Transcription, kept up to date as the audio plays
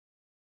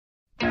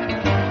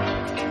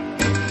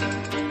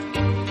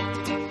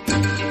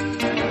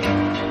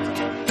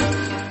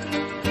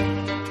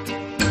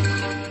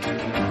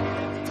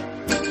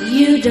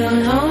You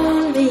don't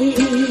own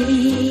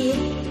me.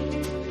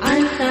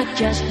 I'm not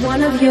just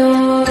one of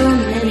your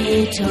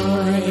many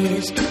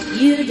toys.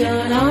 You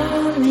don't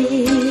own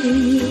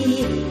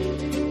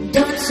me.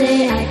 Don't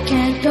say I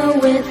can't go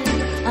with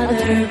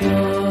other boys.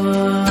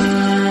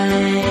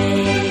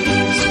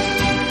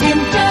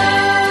 And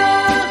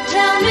don't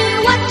tell me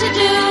what to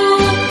do.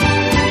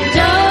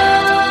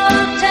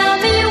 Don't tell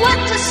me what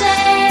to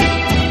say.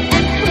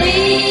 And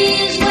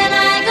please, when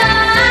I go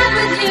out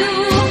with you,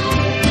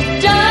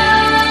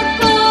 don't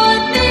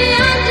put me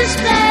on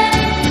display,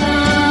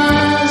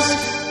 'cause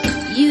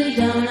you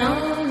don't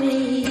own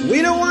me.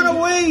 We don't want to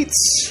wait.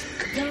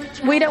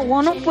 We don't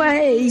want to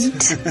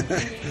wait.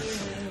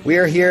 We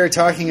are here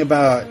talking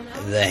about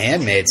The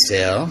Handmaid's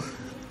Tale,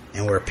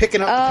 and we're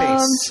picking up the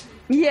pace.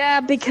 Yeah,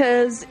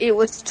 because it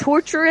was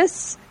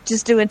torturous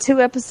just doing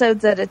 2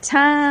 episodes at a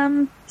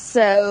time.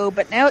 So,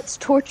 but now it's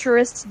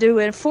torturous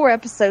doing 4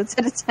 episodes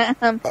at a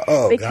time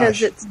because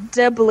gosh. it's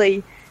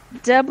doubly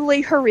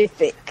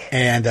horrific.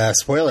 And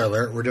spoiler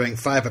alert, we're doing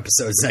 5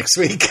 episodes next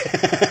week.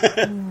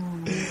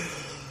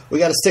 We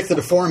got to stick to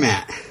the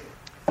format.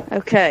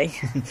 Okay,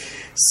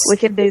 we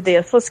can do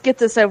this. Let's get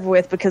this over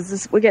with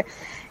because we got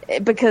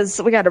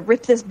to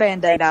rip this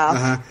Band-Aid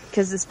off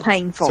because it's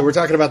painful. So we're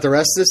talking about the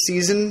rest of the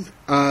season.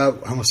 I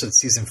almost said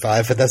season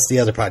 5, but that's the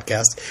other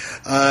podcast.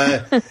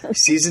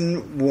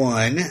 Season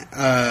 1,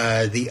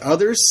 The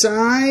Other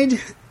Side,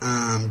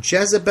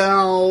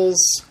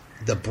 Jezebels,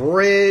 The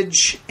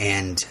Bridge,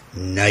 and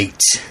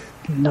Night.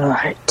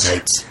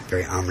 Night.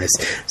 Very ominous.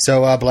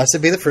 So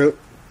blessed be the fruit.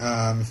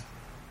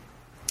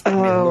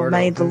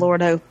 May the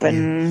Lord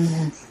open.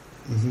 Yeah.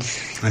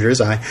 Mm-hmm. Under his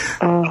eye.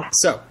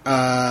 So,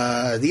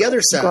 The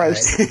Other Side.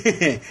 Gross.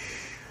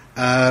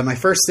 My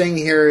first thing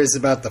here is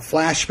about the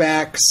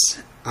flashbacks.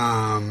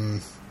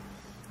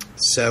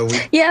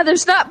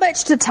 There's not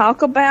much to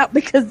talk about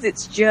because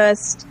it's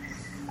just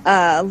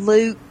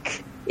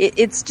Luke.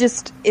 It's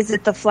just, is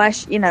it the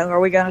flash? Are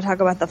we going to talk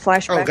about the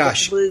flashback? Oh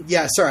gosh, Luke?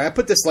 Yeah. Sorry, I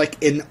put this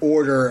in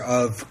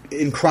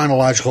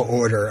chronological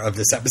order of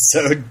this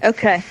episode.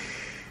 Okay.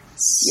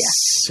 Yeah.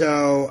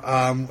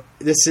 So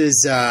this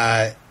is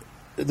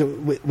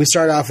we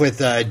start off with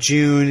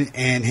June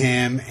and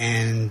him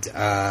and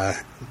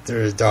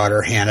their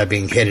daughter Hannah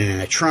being hidden in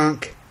a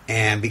trunk,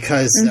 and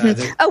because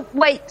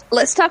wait,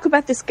 let's talk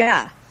about this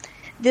guy.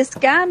 This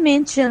guy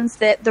mentions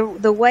that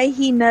the way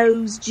he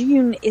knows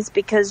June is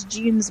because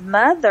June's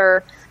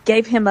mother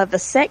gave him a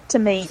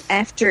vasectomy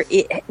after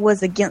it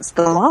was against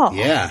the law.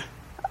 Yeah.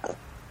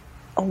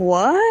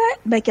 What?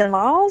 Making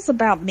laws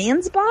about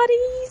men's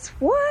bodies?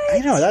 What? I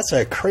know, that's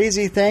a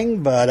crazy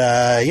thing, but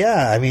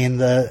I mean,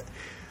 the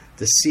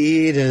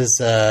seed is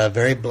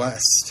very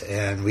blessed,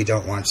 and we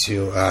don't want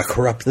to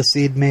corrupt the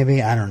seed,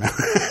 maybe? I don't know.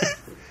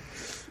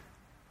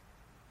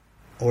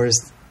 Or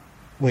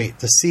wait,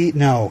 the seed?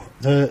 No.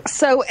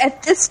 So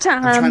at this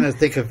time... I'm trying to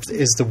think of,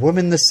 is the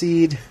woman the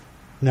seed?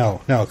 No,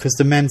 because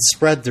the men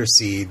spread their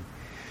seed.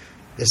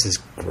 This is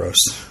gross.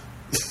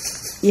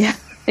 Yeah.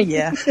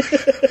 Yeah.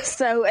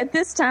 So at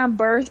this time,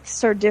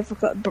 births are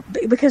difficult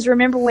because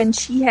remember when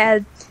she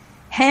had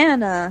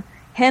Hannah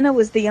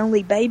was the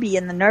only baby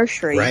in the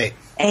nursery. Right.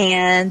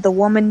 And the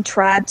woman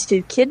tried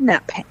to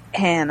kidnap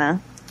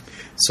Hannah.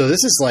 So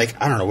this is I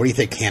don't know, what do you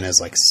think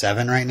Hannah's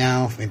 7 right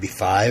now? Maybe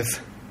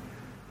 5?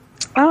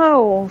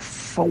 Oh,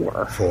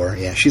 4. 4,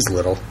 yeah, she's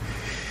little. So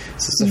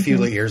it's a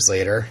few years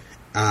later.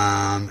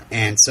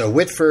 And so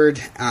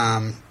Whitford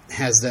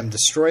has them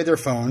destroy their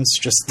phones,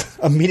 just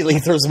immediately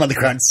throws them on the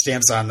ground and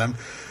stamps on them.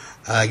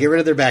 Get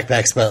rid of their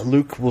backpacks, but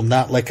Luke will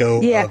not let go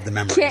of the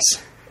memories.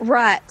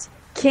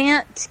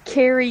 Can't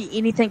carry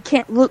anything.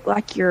 Can't look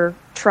like you're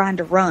trying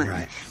to run.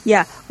 Right.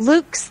 Yeah,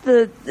 Luke's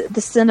the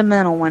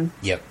sentimental one.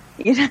 Yep.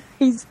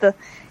 He's the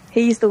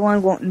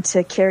one wanting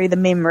to carry the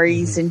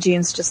memories, and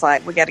June's just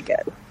like, we got to go.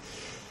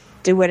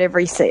 Do whatever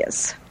he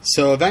says.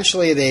 So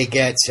eventually they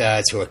get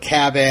to a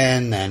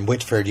cabin, and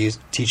Whitford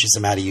teaches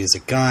him how to use a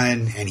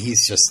gun, and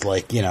he's just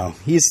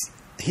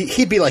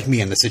he'd be like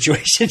me in the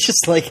situation,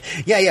 just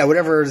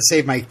whatever to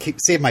save my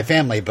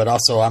family, but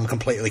also I'm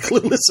completely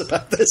clueless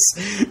about this.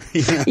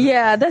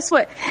 Yeah, that's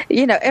what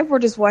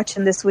Edward is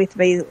watching this with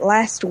me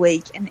last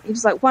week, and he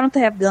was like, "Why don't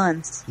they have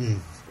guns?"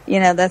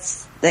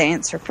 That's the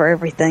answer for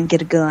everything.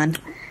 Get a gun.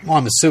 Well,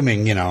 I'm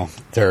assuming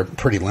they're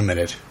pretty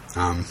limited.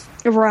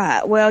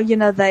 Right. Well,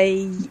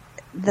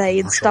 they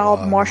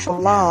installed martial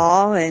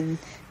law, and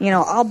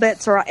all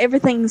bets are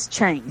everything's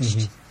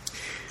changed.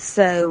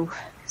 So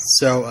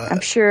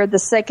I'm sure the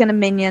Second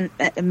Amendment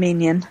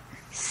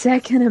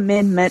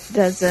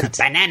doesn't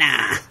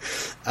banana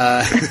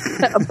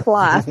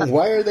apply.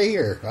 Why are they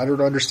here? I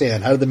don't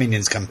understand. How did the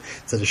minions come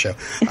to the show?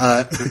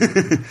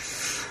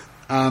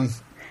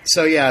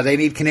 So yeah, they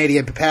need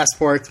Canadian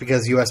passports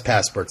because U.S.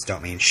 passports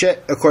don't mean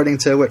shit, according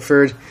to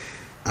Whitford.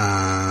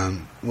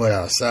 What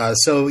else?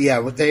 So yeah,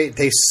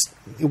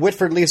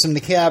 Whitford leaves them in the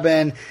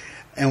cabin,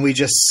 and we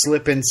just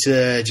slip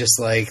into just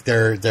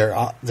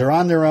they're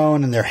on their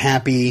own and they're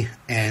happy,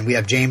 and we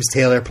have James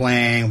Taylor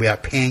playing. We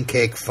have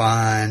pancake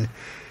fun,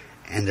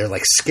 and they're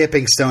like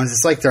skipping stones.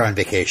 It's like they're on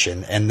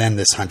vacation, and then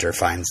this hunter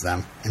finds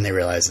them, and they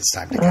realize it's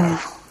time to go.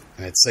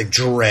 And it's like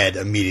dread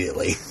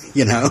immediately,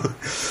 you know?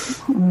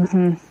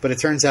 Mm-hmm. But it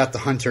turns out the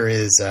hunter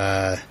is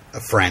a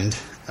friend,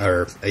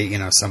 or, you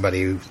know,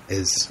 somebody who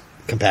is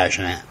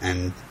compassionate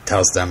and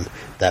tells them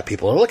that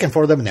people are looking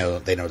for them.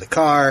 They know the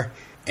car,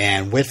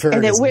 and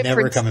Whitford is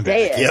never coming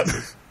back. Yep.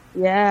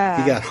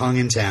 Yeah. He got hung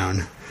in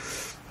town.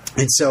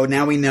 And so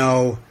now we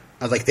know,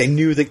 like, they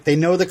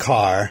know the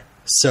car,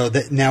 so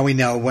that now we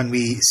know when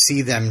we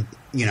see them,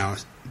 you know,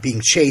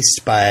 being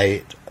chased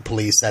by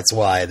police, that's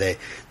why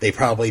they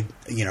probably,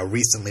 you know,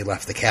 recently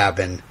left the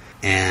cabin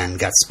and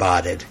got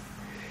spotted.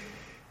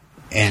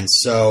 And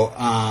so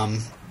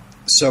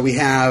we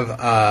have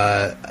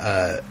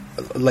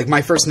like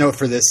my first note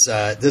for this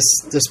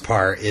this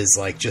part is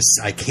like,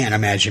 just I can't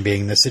imagine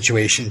being in this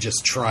situation,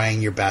 just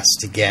trying your best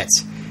to get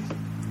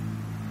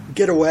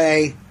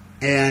away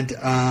and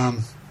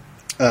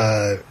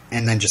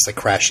then just like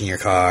crashing your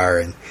car.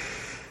 And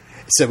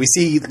so we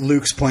see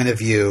Luke's point of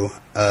view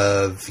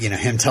of, you know,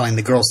 him telling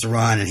the girls to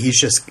run, and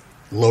he's just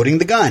loading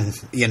the gun,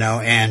 you know,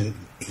 and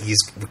he's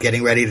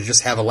getting ready to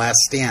just have a last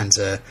stand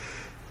to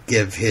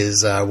give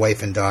his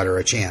wife and daughter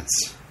a chance.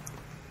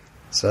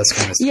 So that's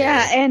kind of scary.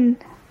 Yeah, and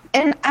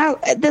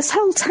this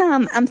whole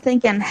time I'm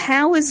thinking,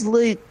 how is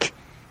Luke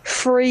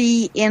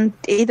free in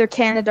either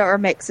Canada or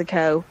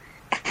Mexico?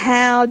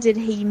 How did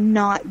he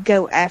not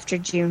go after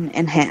June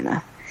and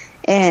Hannah?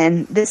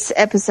 And this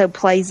episode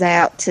plays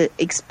out to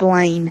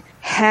explain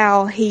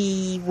how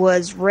he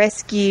was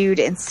rescued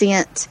and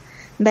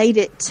made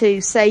it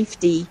to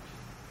safety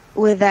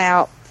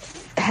without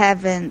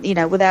having, you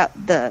know, without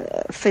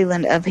the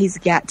feeling of he's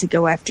got to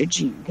go after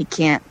June. He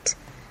can't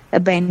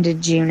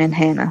abandon June and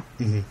Hannah.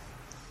 Mm-hmm.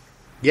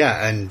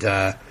 Yeah, and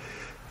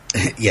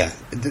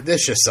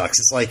this just sucks.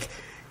 It's like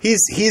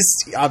he's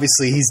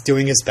obviously he's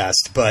doing his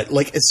best, but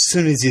like as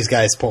soon as these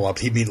guys pull up,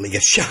 he immediately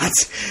gets shot.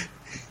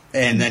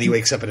 And then he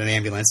wakes up in an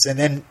ambulance, and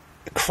then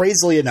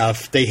crazily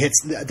enough,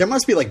 there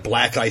must be like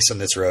black ice on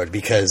this road,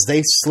 because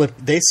they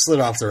slid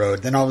off the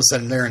road. Then all of a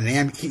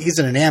sudden he's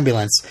in an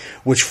ambulance,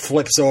 which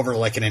flips over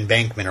like an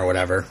embankment or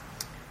whatever.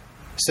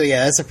 So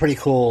yeah, that's a pretty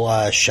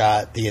cool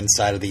shot. The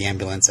inside of the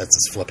ambulance as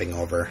it's flipping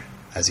over,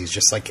 as he's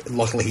just like,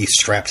 luckily he's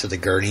strapped to the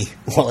gurney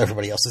while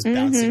everybody else is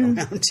bouncing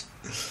around.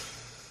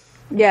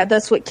 Yeah,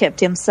 that's what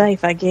kept him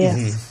safe, I guess.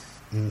 Mm-hmm.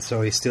 And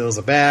so he steals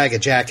a bag, a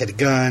jacket, a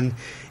gun.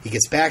 He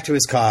gets back to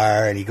his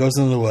car, and he goes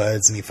into the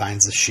woods, and he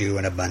finds a shoe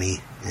and a bunny,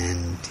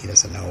 and he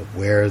doesn't know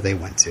where they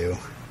went to.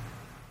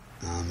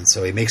 And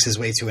so he makes his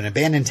way to an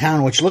abandoned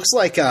town, which looks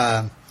like,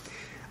 I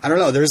don't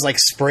know, there's like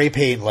spray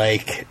paint,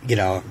 like, you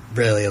know,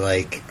 really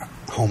like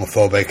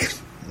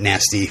homophobic,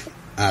 nasty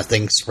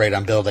things sprayed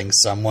on buildings.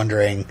 So I'm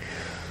wondering,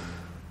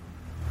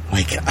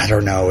 like, I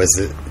don't know, was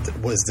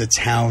the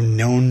town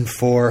known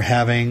for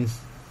having,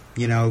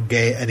 you know,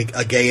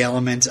 a gay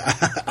element?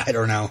 I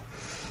don't know.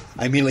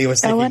 I immediately was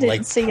thinking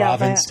like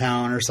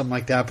Provincetown or something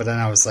like that, but then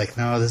I was like,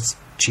 no, this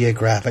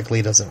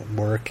geographically doesn't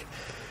work.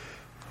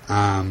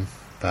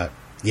 But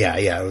yeah,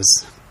 it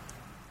was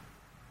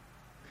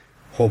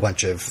a whole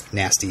bunch of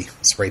nasty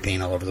spray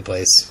paint all over the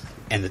place,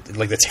 and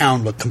the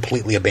town looked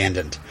completely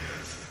abandoned.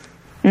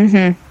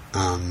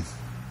 Mm-hmm.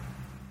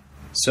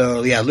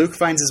 So yeah, Luke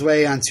finds his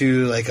way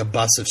onto like a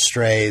bus of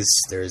strays.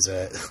 There's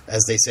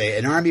as they say,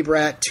 an army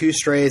brat, 2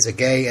 strays, a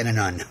gay, and a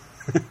nun.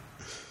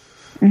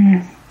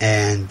 Mm-hmm.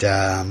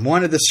 And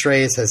one of the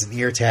strays has an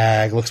ear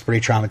tag, looks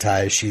pretty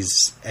traumatized.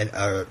 She's an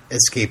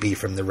escapee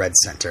from the Red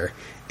Center.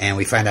 And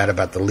we find out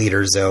about the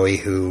leader, Zoe,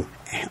 who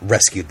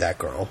rescued that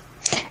girl.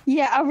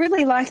 Yeah, I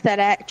really like that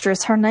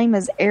actress. Her name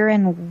is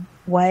Erin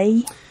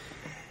Way.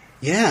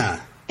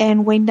 Yeah.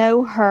 And we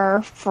know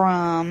her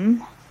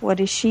from, what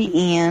is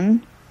she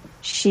in?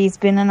 She's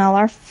been in all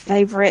our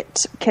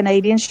favorite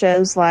Canadian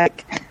shows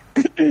like,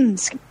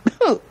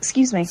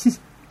 excuse me,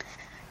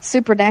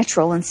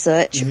 Supernatural and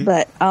such,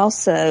 but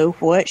also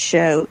what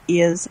show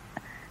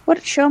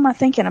am I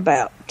thinking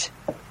about?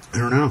 I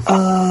don't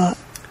know.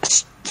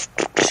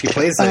 She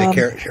plays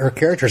her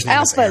character's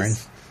name is Erin.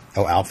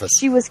 Oh, Alphas.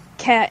 She was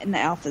Kat in the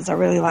Alphas. I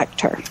really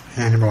liked her.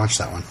 I never watched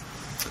that one.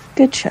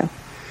 Good show.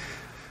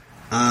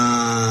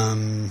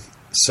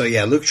 So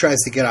yeah, Luke tries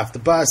to get off the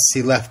bus.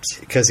 He left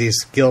because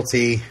he's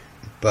guilty,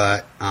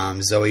 but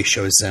Zoe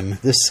shows him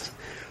this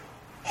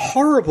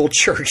horrible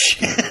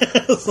church.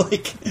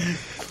 Like,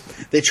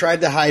 they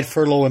tried to hide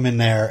fertile women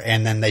there,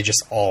 and then they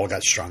just all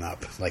got strung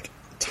up. Like,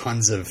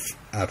 tons of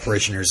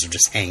parishioners are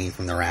just hanging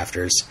from the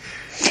rafters.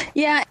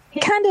 Yeah, it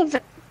kind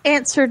of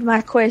answered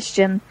my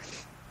question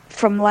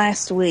from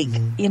last week.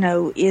 Mm-hmm. You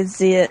know,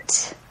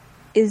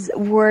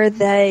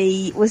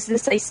 was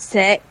this a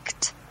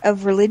sect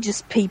of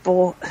religious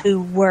people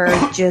who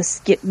were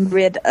just getting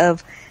rid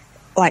of,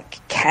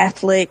 like,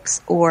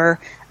 Catholics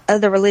or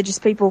other religious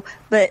people?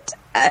 But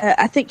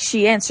I think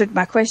she answered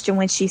my question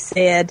when she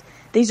said,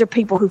 these are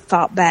people who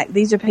fought back.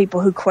 These are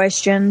people who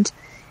questioned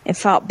and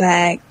fought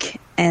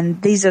back,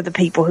 and these are the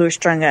people who are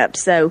strung up.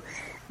 So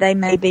they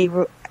may be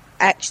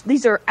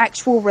these are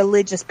actual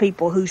religious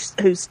people who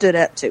stood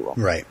up to them.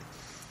 Right.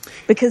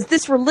 because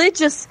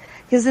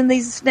because in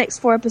these next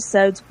 4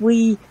 episodes,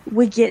 we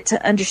get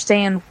to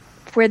understand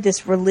where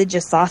this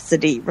religious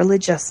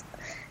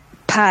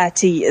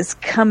piety is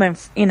coming,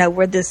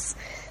 where this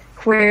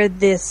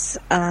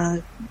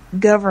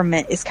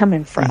government is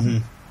coming from. Mm-hmm.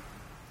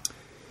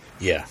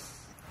 Yeah.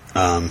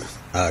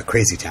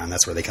 Crazy Town,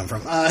 that's where they come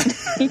from.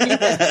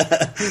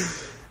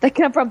 They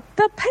come from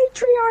the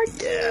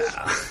patriarchy.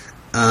 Yeah.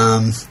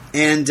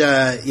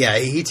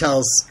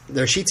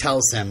 She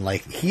tells him,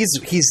 like,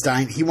 he's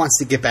dying, he wants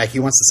to get back, he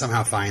wants to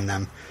somehow find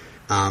them.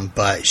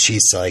 But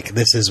she's like,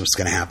 this is what's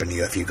going to happen to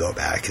you if you go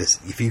back. 'Cause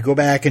if you go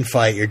back and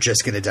fight, you're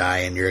just going to die,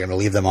 and you're going to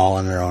leave them all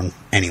on their own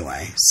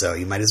anyway. So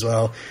you might as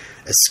well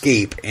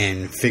escape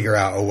and figure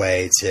out a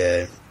way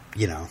to,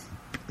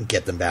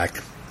 get them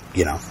back,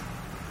 the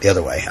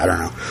other way. I don't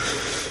know.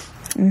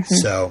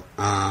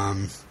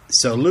 Mm-hmm.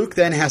 So Luke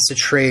then has to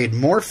trade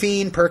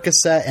morphine,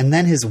 Percocet, and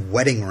then his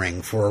wedding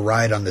ring for a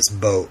ride on this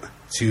boat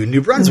to New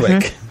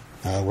Brunswick,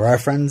 where our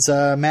friends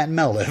Matt and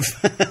Mel live.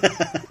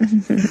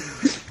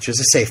 Which is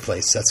a safe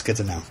place. That's good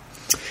to know.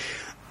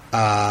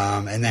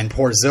 And then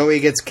poor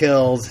Zoe gets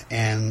killed,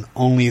 and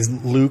only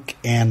Luke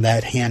and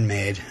that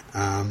handmaid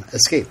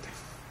escape.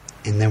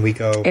 And then we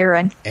go...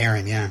 Aaron,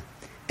 yeah.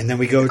 And then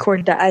we go...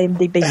 According to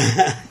IMDb.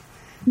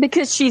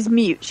 Because she's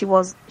mute. She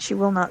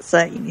will not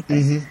say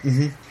anything. Mm-hmm,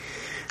 mm-hmm.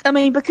 I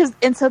mean,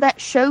 and so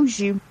that shows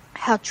you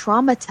how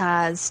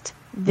traumatized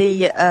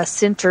the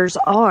centers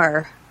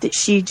are, that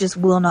she just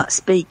will not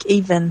speak.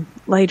 Even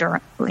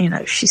later,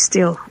 she's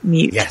still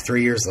mute. Yeah,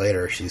 3 years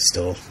later, she's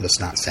still just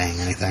not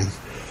saying anything.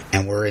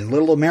 And we're in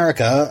Little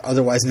America,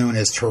 otherwise known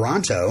as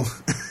Toronto.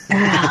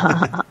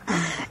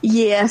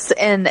 Yes,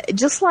 and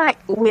just like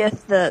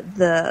with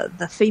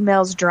the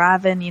females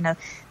driving,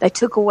 they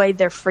took away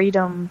their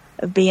freedom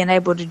of being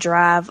able to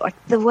drive. Like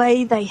the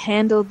way they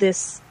handled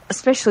this,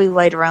 especially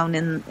later on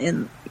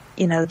in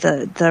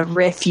the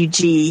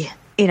refugee,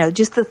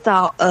 just the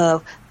thought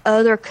of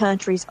other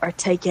countries are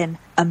taking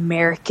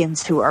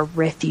Americans who are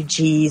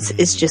refugees.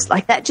 It's just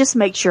like that. Just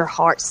makes your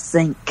heart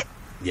sink.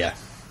 Yeah.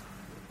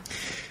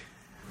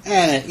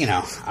 And,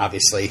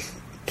 obviously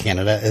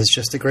Canada is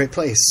just a great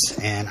place,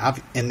 and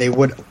they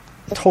would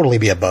totally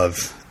be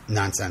above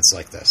nonsense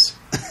like this.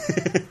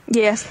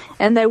 Yes,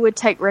 and they would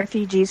take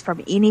refugees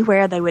from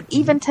anywhere. They would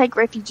even take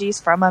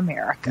refugees from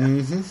America.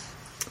 Mm-hmm.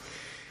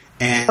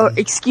 And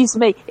excuse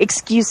me,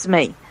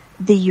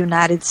 the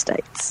United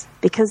States,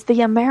 because the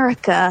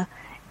Americas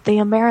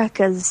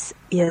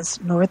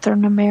is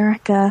Northern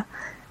America,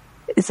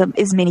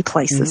 is many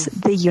places.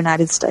 Mm-hmm. The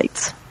United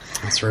States.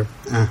 That's true.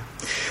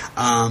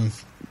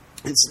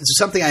 It's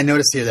something I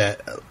noticed here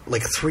that,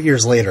 like, 3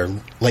 years later,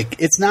 like,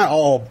 it's not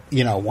all,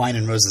 wine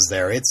and roses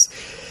there.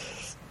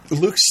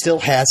 Luke still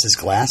has his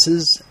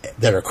glasses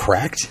that are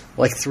cracked,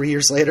 like, 3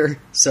 years later.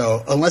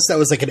 So, unless that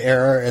was, like, an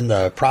error in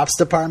the props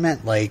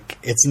department, like,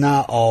 it's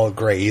not all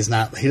great. He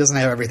doesn't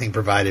have everything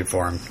provided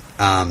for him.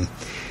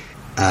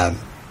 I'm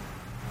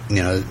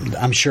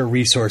sure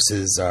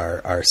resources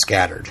are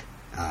scattered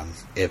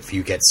if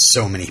you get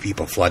so many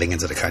people flooding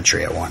into the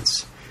country at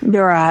once.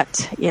 You're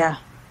right, yeah.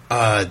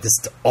 This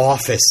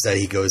office that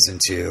he goes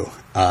into,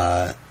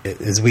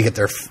 is we get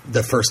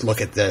the first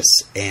look at this,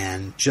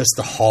 and just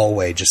the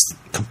hallway just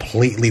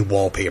completely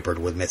wallpapered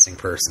with missing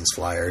persons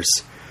flyers.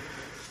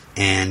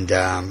 And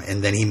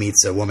then he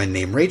meets a woman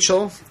named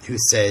Rachel who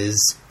says,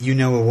 a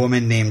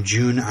woman named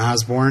June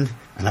Osborne?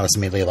 And I was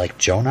immediately like,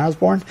 Joan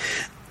Osborne?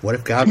 What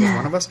if God was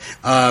one of us?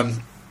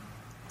 And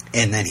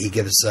then she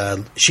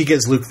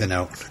gives Luke the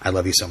note, I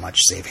love you so much,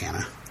 save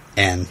Hannah.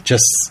 And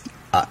just...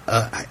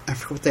 I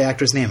forget what the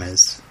actor's name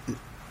is.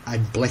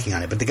 I'm blanking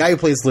on it. But the guy who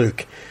plays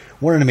Luke,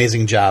 what an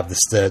amazing job.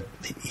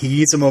 He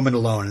needs a moment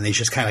alone, and he's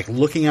just kind of like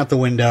looking out the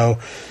window.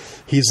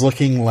 He's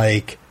looking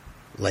like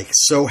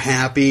so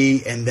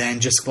happy, and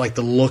then just like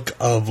the look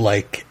of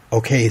like,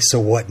 okay,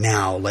 so what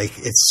now? Like,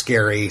 it's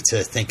scary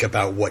to think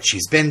about what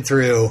she's been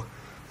through,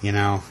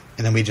 And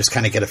then we just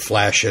kind of get a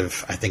flash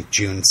of, I think,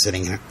 June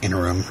sitting in a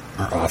room,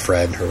 or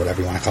Offred, or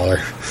whatever you want to call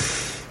her.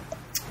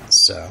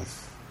 So...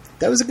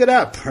 that was a good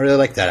up. I really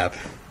like that up.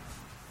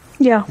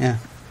 Yeah. Yeah.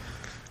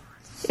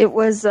 It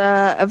was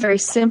a very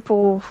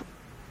simple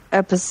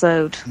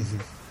episode. Mm-hmm.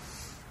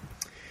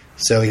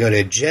 So we go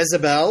to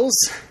Jezebel's.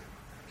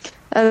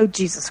 Oh,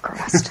 Jesus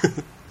Christ.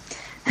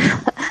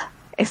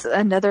 It's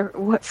another,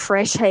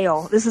 fresh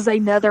hell. This is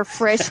another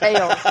fresh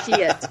hell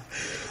shit.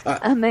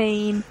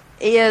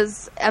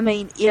 If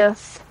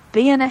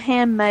being a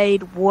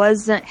handmaid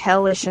wasn't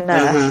hellish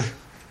enough... Uh-huh.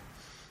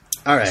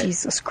 All right.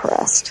 Jesus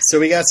Christ.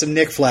 So we got some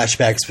Nick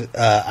flashbacks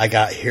I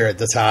got here at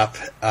the top.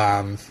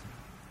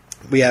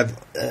 We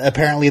have...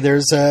 apparently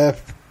there's a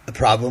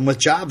problem with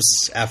jobs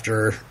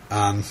after...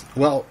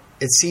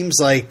 it seems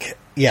like...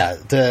 yeah,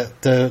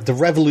 the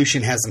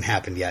revolution hasn't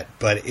happened yet,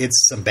 but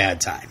it's some bad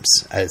times.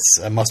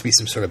 It must be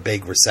some sort of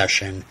big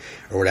recession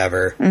or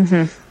whatever.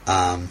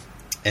 Mm-hmm.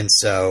 And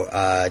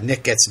so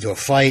Nick gets into a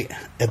fight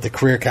at the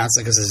career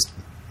counseling because his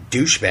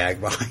douchebag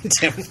behind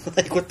him.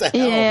 Like, what the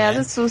hell, yeah, man?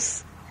 this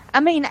was... I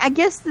mean, I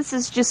guess this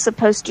is just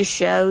supposed to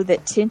show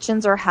that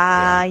tensions are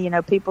high. Yeah. You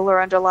know, people are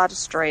under a lot of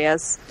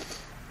stress,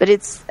 but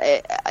it's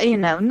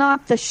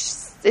not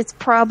it's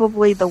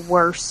probably the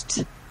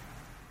worst.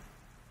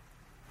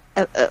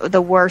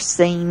 The worst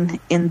scene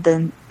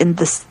in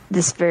this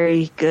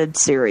very good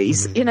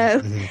series,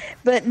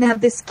 But now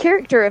this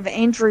character of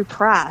Andrew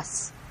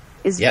Price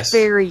is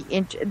very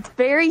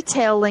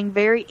telling,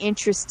 very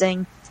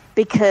interesting,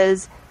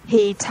 because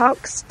he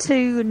talks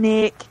to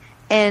Nick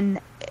and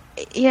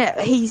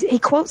he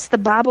quotes the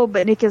Bible,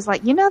 but Nick is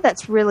like,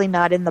 that's really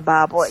not in the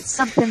Bible. It's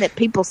something that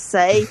people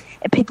say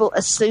and people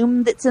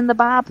assume that's in the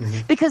Bible,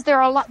 because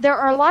there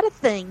are a lot of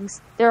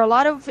things, there are a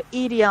lot of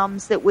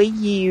idioms that we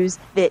use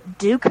that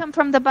do come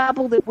from the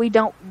Bible that we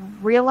don't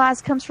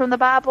realize comes from the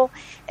Bible,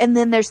 and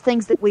then there's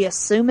things that we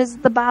assume is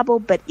the Bible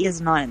but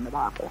is not in the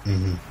Bible.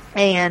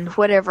 And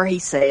whatever he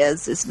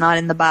says is not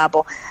in the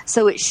Bible.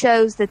 So it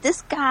shows that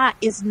this guy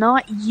is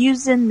not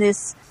using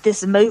this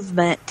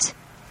movement.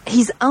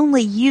 He's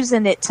only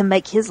using it to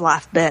make his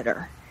life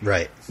better.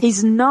 Right.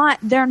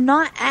 They're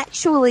not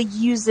actually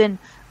using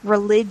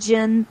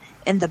religion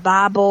and the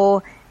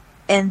Bible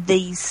and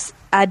these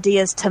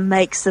ideas to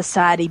make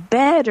society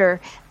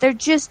better. They're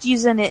just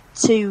using it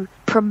to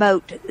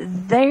promote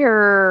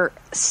their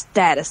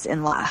status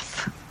in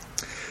life.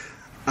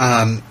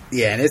 And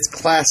it's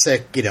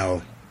classic,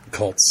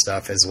 cult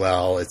stuff as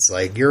well. It's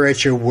like, you're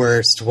at your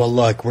worst. Well,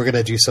 look, we're going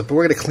to do something.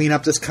 We're going to clean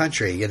up this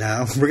country,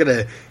 We're going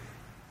to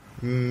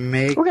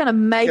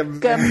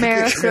make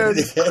America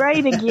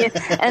great again.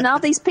 And all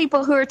these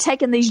people who are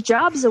taking these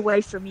jobs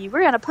away from you,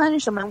 we're going to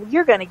punish them, and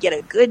you're going to get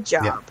a good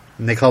job. Yeah.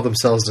 And they call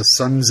themselves the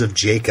sons of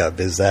Jacob.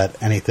 Is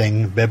that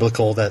anything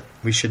biblical that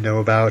we should know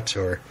about?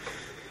 Or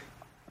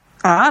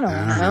I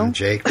don't know.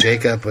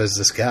 Jacob was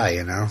this guy,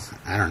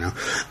 I don't know.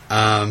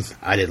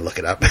 I didn't look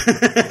it up.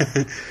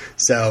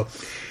 So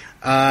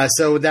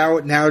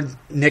now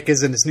Nick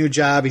is in his new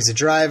job. He's a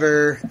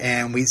driver,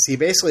 and we see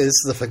basically this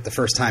is the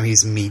first time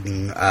he's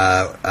meeting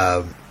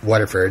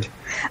Waterford.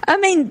 I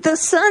mean, the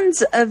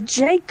sons of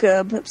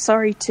Jacob.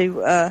 Sorry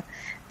to.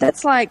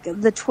 That's like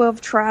the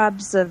 12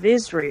 tribes of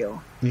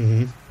Israel.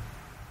 Mm-hmm.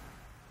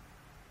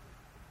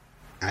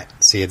 I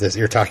see this.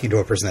 You're talking to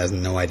a person that has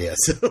no idea.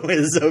 So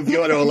if you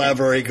want to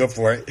elaborate, go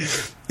for it.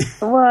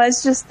 Well,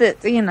 it's just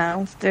that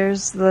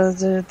there's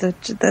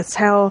that's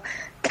how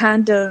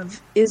kind of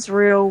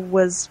Israel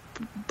was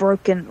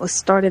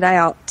started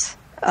out.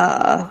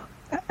 I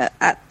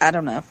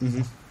don't know.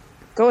 Mm-hmm.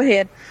 Go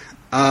ahead.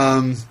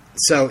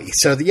 So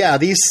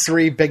these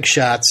three big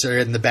shots are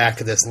in the back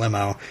of this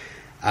limo,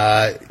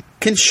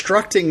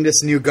 constructing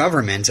this new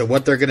government and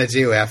what they're going to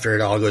do after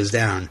it all goes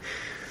down.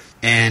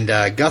 And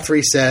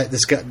Guthrie said,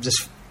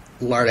 just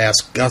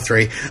lard-ass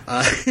Guthrie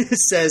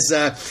says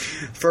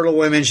fertile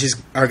women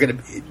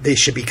they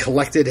should be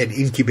collected and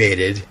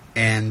incubated.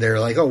 And they're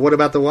like, oh, what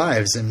about the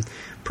wives? And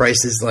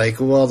Price is like,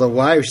 well, the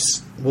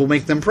wives will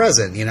make them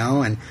present,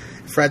 And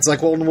Fred's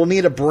like, well, we'll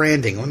need a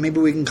branding. Well, maybe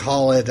we can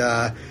call it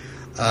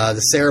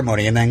the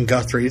ceremony. And then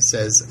Guthrie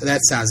says,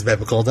 that sounds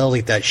biblical. They'll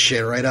eat that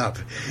shit right up.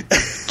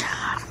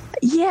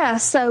 Yeah,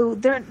 so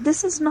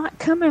this is not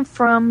coming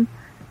from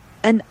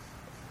an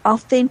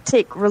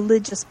authentic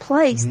religious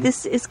place. Mm-hmm.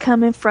 This is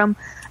coming from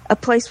a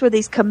place where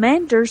these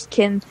commanders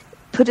can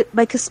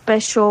make a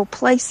special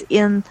place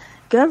in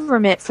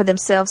government for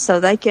themselves, so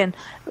they can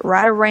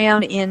ride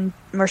around in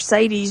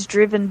Mercedes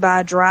driven by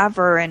a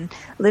driver and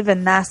live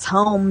in nice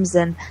homes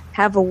and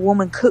have a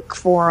woman cook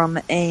for them,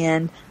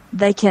 and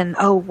they can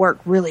work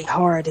really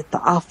hard at the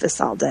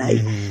office all day.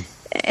 Mm-hmm.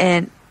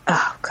 And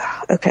oh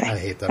god, okay, I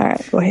hate that. All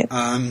right, go ahead.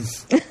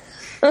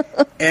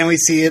 And we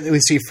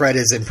see Fred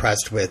is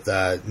impressed with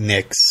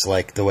Nick's,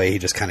 like, the way he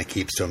just kind of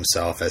keeps to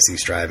himself as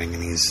he's driving,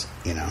 and he's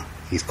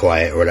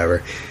quiet or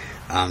whatever.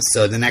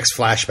 So the next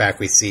flashback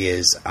we see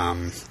is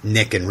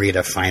Nick and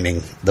Rita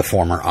finding the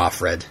former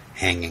Offred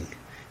hanging.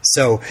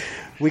 So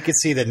we could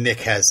see that Nick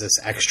has this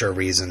extra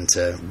reason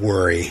to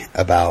worry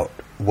about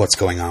what's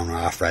going on with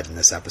Offred in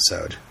this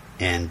episode.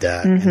 And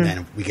and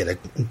then we get a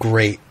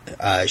great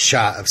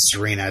shot of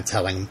Serena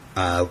telling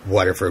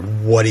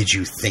Waterford, what did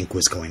you think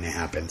was going to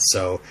happen?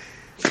 So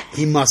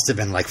he must have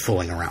been, like,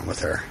 fooling around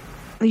with her.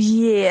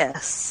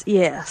 Yes.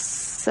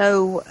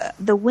 So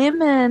the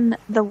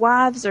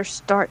wives are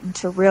starting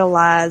to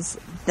realize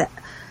that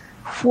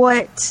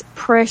what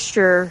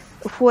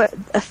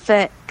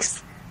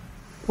effects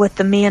what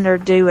the men are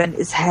doing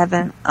is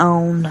having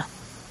on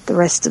the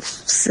rest of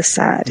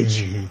society.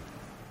 Mm-hmm.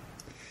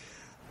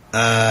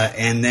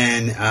 And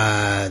then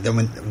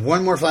when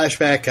one more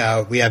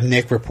flashback, we have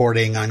Nick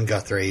reporting on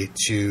Guthrie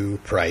to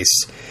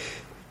Price,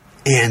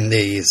 and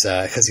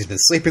because he's been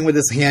sleeping with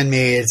his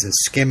handmaids and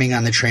skimming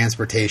on the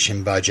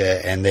transportation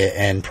budget,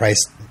 and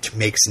Price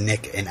makes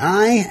Nick an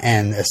eye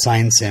and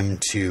assigns him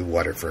to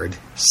Waterford.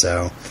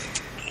 So,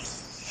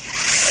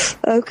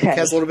 okay, Nick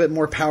has a little bit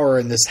more power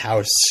in this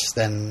house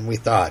than we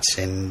thought,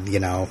 and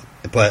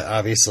but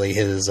obviously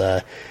his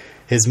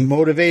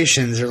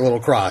motivations are a little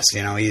cross.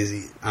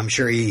 I'm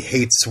sure he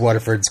hates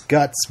Waterford's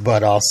guts,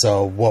 but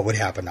also what would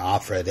happen to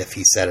Offred if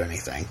he said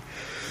anything.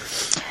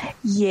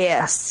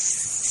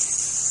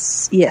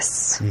 Yes.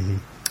 Yes. Mm-hmm.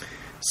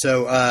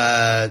 So,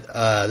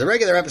 the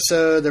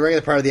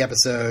regular part of the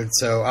episode,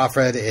 so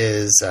Offred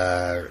is,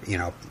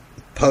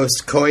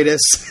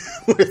 post-coitus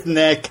with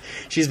Nick.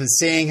 She's been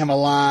seeing him a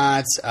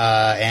lot,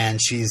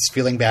 and she's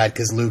feeling bad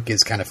because Luke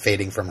is kind of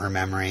fading from her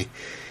memory.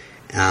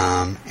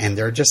 And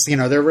they're just,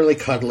 they're really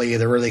cuddly,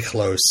 they're really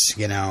close,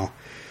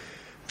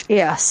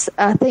 Yes,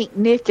 I think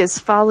Nick is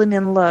falling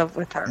in love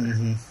with her.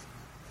 Mm-hmm.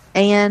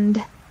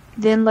 And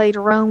then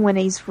later on, when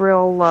he's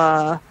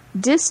real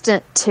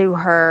distant to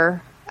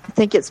her, I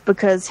think it's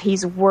because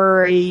he's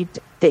worried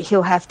that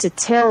he'll have to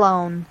tell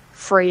on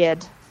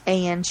Fred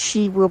and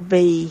she will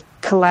be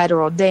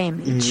collateral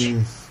damage.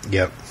 Mm-hmm.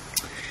 Yep.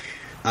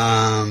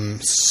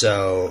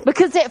 So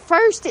because at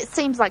first it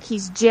seems like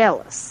he's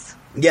jealous.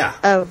 Yeah.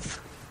 Of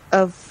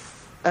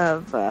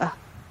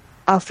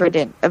Alfred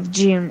and of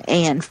June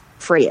and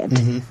Fred.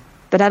 Mm-hmm.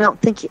 But I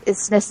don't think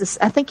it's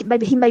necessary. I think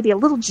maybe he may be a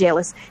little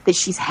jealous that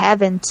she's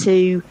having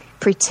to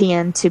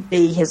pretend to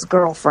be his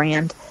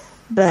girlfriend,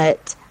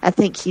 but I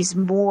think he's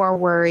more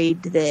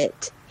worried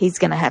that he's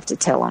going to have to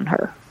tell on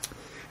her.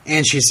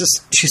 And she's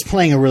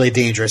playing a really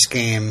dangerous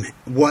game.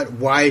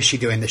 Why is she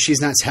doing this? She's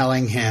not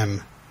telling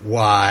him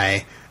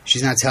why.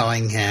 She's not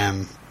telling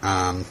him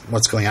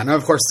what's going on. Now,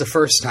 of course, the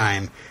first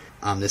time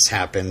this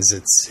happens,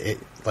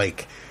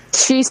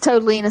 she's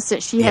totally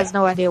innocent. She has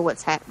no idea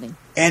what's happening.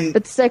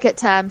 But the second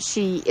time,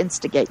 she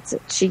instigates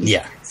it. She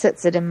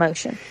sets it in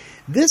motion.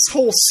 This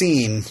whole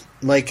scene,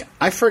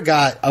 I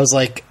forgot. I was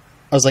like,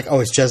 oh,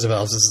 it's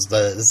Jezebel's.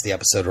 This is the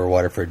episode where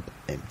Waterford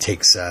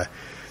takes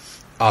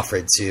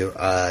Offred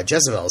to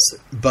Jezebel's.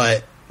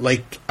 But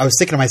I was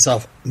thinking to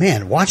myself,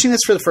 man, watching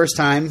this for the first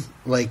time,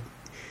 the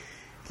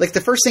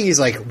first thing he's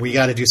like, we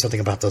got to do something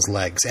about those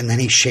legs, and then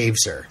he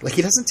shaves her.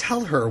 He doesn't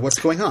tell her what's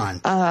going on.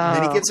 And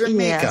then he gives her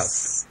makeup.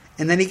 Yes.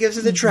 And then he gives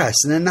her the dress,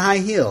 and then the high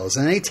heels,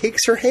 and then he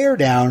takes her hair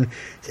down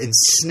and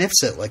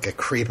sniffs it like a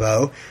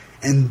creepo,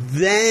 and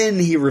then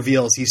he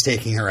reveals he's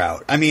taking her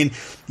out. I mean,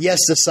 yes,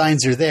 the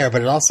signs are there,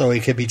 but he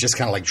could be just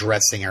kind of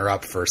dressing her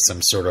up for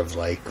some sort of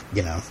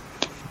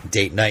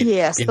date night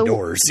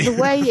indoors.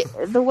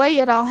 The way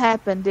it all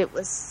happened, it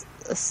was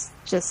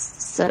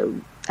just so,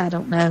 I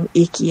don't know,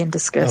 icky and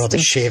disgusting. Oh, the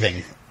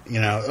shaving,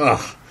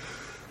 ugh.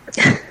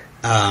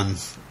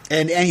 And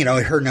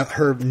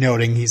her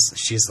noting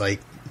she's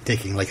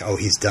thinking oh,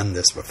 he's done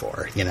this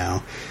before,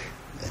 not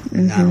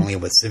only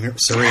with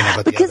Serena,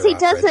 but because he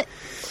doesn't.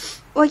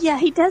 Well, yeah,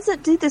 he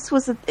doesn't do this.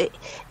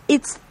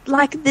 It's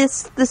like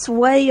this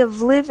way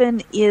of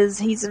living is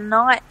he's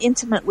not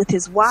intimate with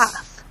his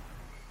wife,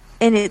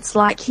 and it's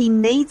like he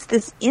needs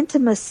this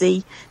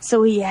intimacy,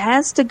 so he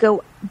has to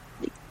go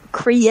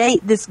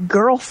create this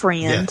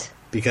girlfriend. Yeah,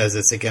 because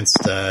it's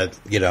against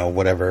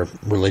whatever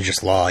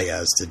religious law he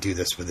has to do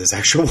this with his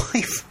actual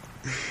wife.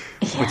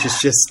 Yeah. Which is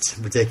just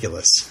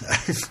ridiculous.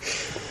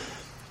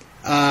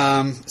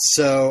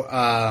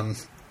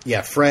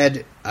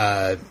 Fred,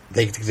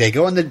 they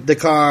go in the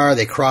car,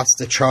 they cross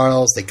the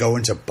Charles, they go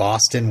into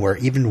Boston where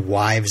even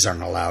wives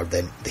aren't allowed,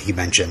 that he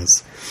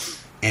mentions.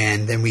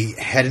 And then we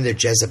head into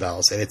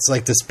Jezebel's, and it's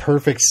this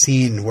perfect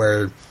scene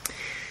where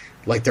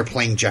they're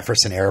playing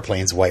Jefferson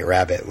Airplane's White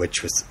Rabbit,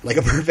 which was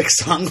a perfect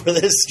song for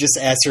this, just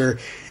as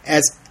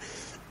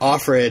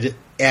Offred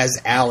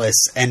as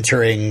Alice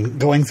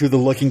going through the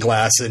looking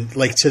glass and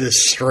to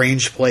this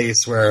strange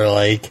place where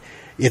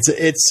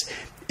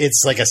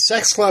it's like a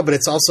sex club, but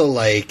it's also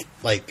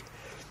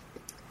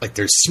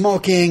there's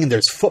smoking and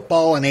there's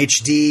football in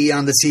HD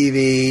on the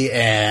TV,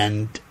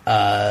 and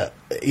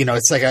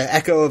it's an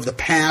echo of the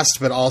past,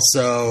 but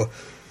also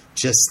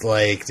just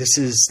this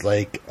is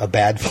a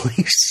bad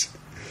place.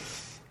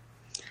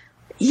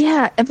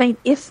 Yeah, I mean,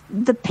 if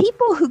the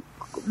people who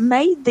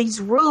made these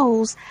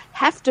rules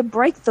have to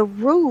break the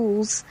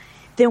rules,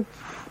 then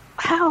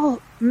how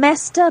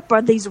messed up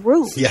are these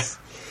rules? Yeah.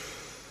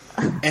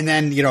 And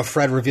then,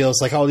 Fred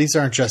reveals oh, these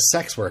aren't just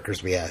sex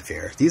workers we have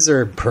here. These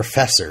are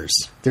professors.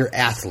 They're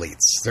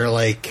athletes. They're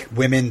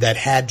women that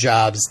had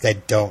jobs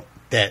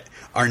that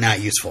are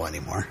not useful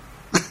anymore.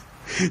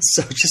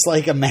 So just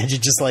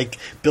imagine just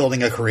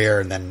building a career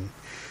and then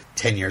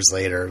 10 years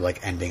later,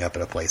 ending up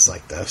at a place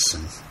like this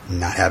and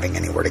not having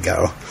anywhere to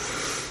go.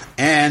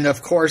 And,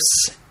 of course,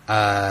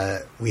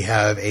 we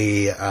have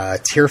a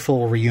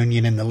tearful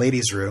reunion in the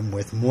ladies' room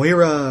with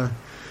Moira,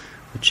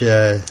 which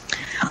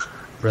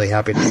really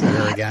happy to see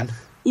her again.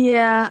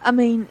 Yeah, I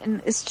mean,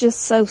 and it's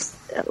just so,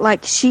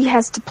 she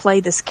has to play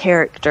this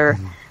character.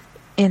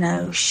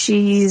 Mm-hmm.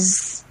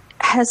 She's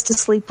has to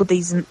sleep with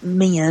these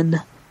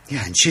men.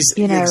 Yeah, and she's,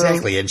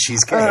 exactly, and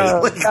she's gay.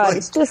 God,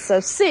 it's just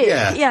so sick.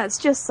 Yeah, it's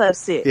just so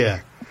sick.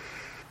 Yeah.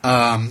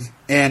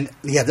 And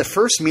the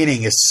first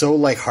meeting is so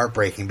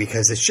heartbreaking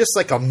because it's just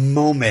a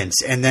moment,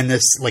 and then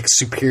this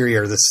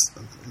superior, this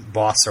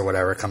boss or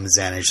whatever comes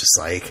in and it's just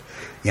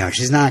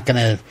she's not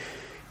gonna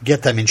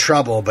get them in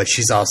trouble, but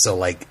she's also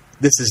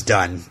this is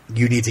done.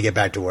 You need to get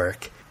back to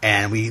work.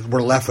 And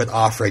we're left with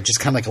Offred just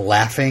kind of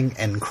laughing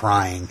and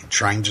crying,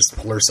 trying just to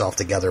pull herself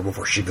together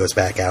before she goes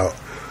back out.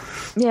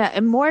 Yeah,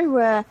 and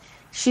Moira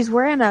she's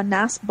wearing a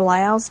nice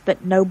blouse,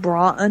 but no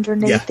bra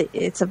underneath. Yeah.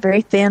 It's a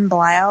very thin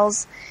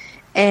blouse,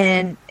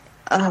 and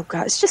oh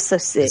god, it's just so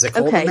sick. Is it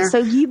cold in Okay, there? so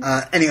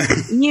Anyway.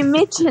 you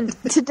mentioned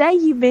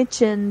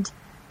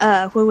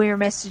when we were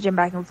messaging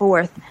back and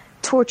forth,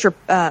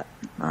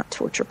 not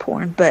torture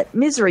porn, but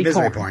misery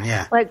porn.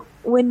 Yeah. Like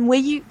when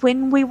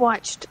we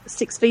watched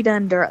 6 Feet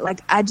Under, like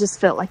I just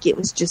felt like it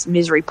was just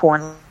misery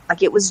porn.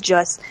 Like it was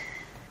just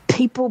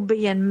people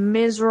being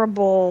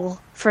miserable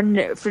for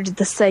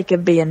the sake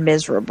of being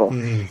miserable.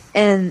 Mm.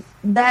 And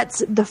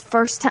that's the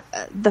first time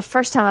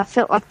I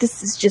felt like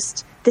this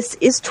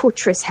is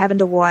torturous, having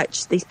to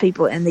watch these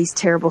people in these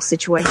terrible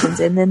situations,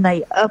 and then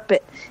they up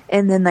it,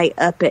 and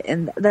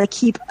they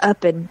keep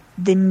upping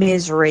the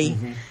misery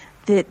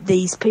that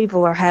these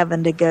people are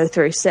having to go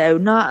through. So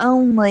not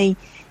only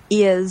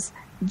is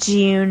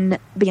June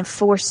being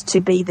forced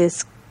to be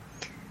this,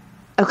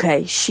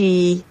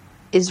 she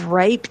is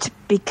raped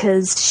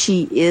because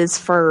she is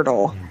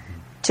fertile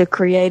to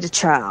create a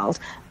child,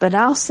 but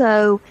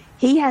also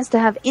he has to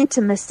have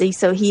intimacy,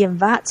 so he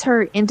invites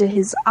her into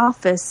his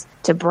office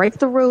to break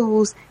the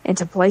rules and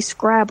to play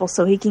Scrabble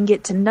so he can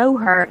get to know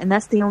her, and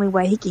that's the only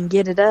way he can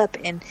get it up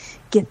and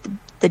get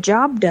the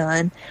job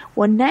done.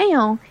 Well,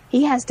 now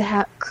he has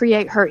to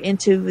create her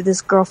into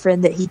this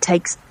girlfriend that he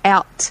takes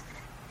out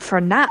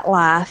for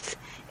nightlife,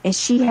 and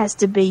she has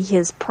to be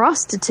his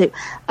prostitute.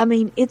 I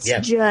mean, it's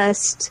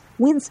just...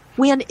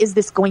 When is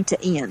this going to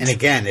end? And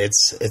again,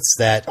 it's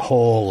that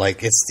whole,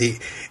 like,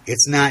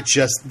 it's not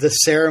just the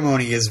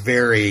ceremony is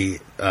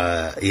very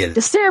The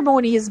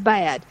ceremony is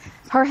bad.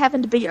 Her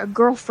having to be a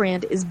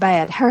girlfriend is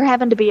bad. Her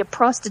having to be a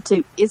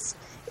prostitute it's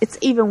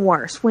even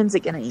worse. When's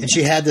it going to end? And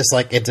she had this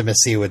like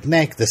intimacy with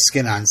Nick, the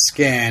skin on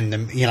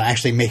skin,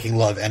 actually making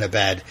love in a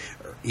bed,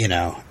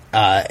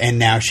 and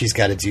now she's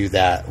got to do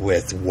that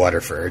with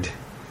Waterford,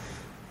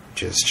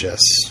 which is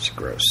just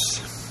gross.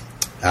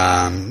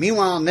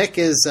 Meanwhile, Nick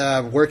is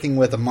working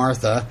with a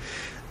Martha.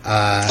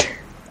 I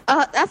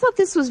thought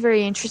this was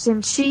very interesting.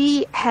 Was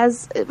she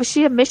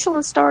a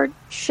Michelin-starred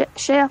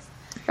chef?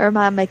 Or am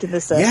I making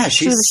this up? Yeah,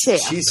 she was a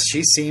chef.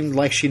 She seemed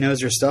like she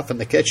knows her stuff in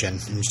the kitchen,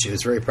 and she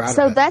was very proud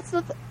of it.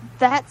 So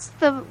that's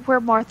where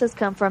Marthas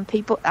come from.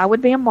 People, I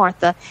would be a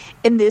Martha.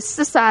 In this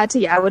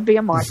society, I would be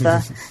a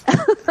Martha.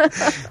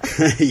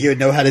 You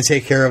know how to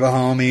take care of a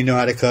home, and you know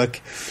how to cook.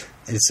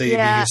 And so you'd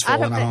be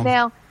useful in a home.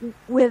 Now,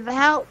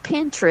 without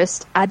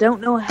Pinterest, I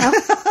don't know how.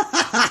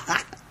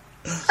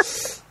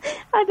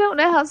 I don't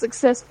know how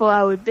successful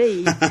I would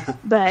be,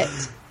 but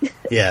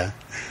yeah,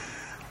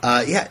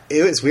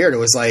 it was weird. It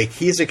was like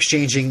he's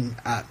exchanging.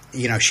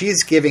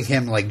 She's giving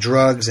him like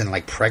drugs and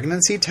like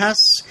pregnancy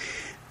tests,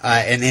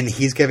 and then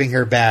he's giving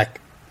her back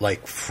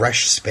like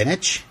fresh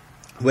spinach,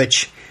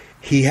 which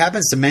he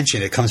happens to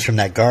mention it comes from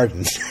that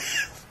garden.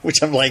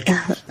 Which I'm like,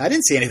 I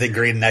didn't see anything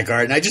green in that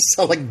garden. I just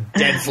saw like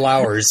dead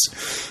flowers.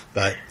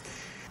 But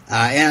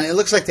and it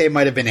looks like they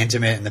might have been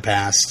intimate in the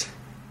past.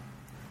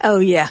 Oh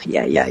yeah.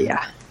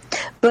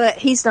 But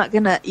he's not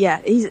gonna. Yeah,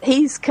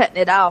 he's cutting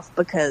it off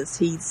because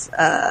he's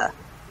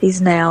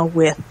now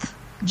with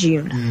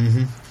June.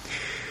 Mm-hmm.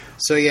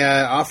 So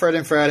yeah, Alfred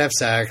and Fred have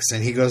sex,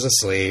 and he goes to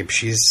sleep.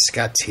 She's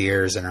got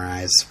tears in her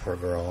eyes, poor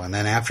girl. And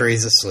then after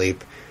he's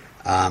asleep,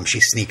 she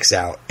sneaks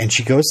out, and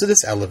she goes to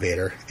this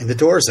elevator, and the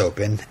door's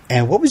open.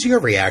 And what was your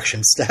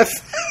reaction, Steph?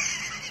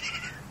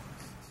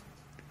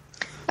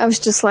 I was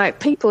just like,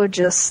 people are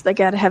they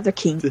got to have their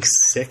kinks. The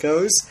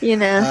sickos?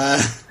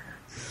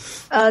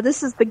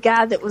 This is the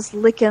guy that was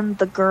licking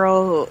the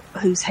girl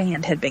whose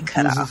hand had been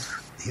cut off.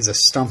 He's a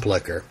stump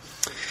licker.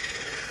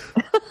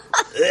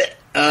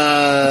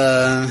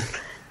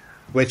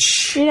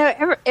 Which...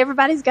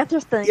 everybody's got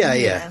their thing.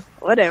 Yeah.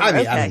 Whatever. I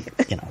mean,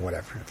 okay.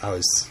 whatever. If I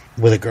was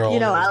with a girl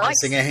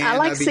missing a hand... I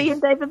like seeing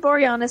David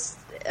Boreanaz,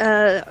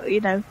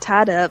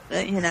 tied up.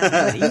 You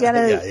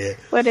gotta...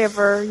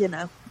 Whatever,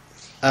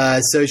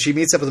 So she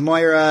meets up with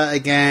Moira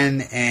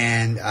again,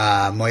 and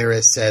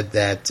Moira said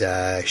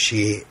that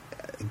she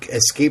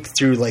escaped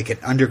through like an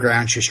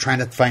underground. She was trying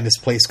to find this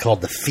place called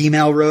the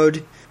Female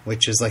Road,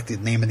 which is like the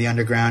name of the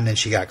underground, and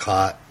she got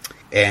caught.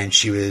 And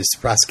she was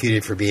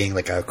prosecuted for being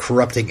like a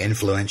corrupting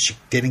influence. She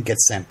didn't get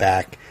sent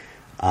back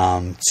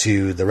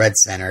to the Red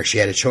Center. She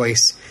had a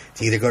choice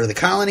to either go to the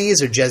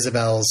colonies or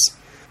Jezebel's.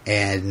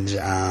 And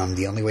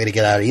the only way to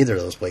get out of either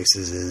of those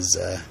places is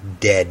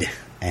dead.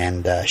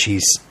 And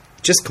she's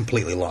just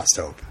completely lost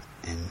hope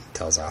and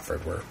tells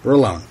Alfred, we're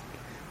alone.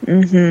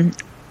 Mm-hmm.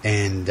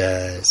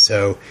 And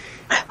so...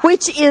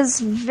 Which is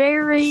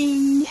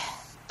very...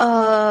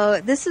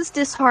 this is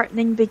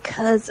disheartening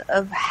because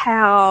of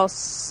how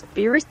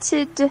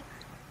spirited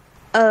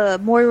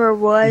Moira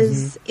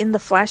was in the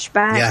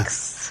flashbacks.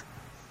 Yeah.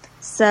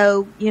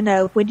 So,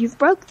 when you've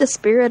broke the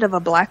spirit of a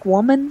black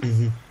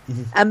woman,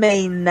 I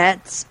mean,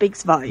 that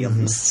speaks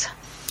volumes.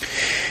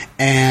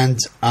 And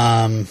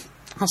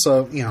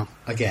also,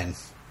 again,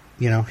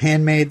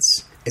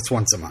 Handmaids, it's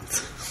once a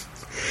month.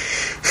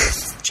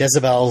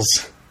 Jezebel's,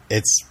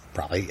 it's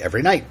probably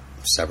every night,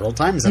 several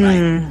times a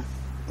night.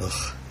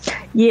 Ugh.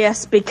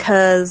 Yes,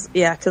 because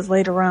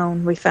later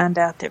on we find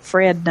out that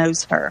Fred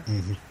knows her.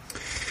 Mm-hmm.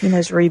 He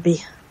knows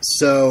Ruby.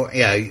 So,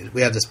 yeah,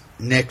 we have this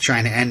Nick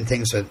trying to end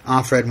things with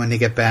Offred when they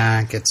get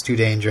back. It's too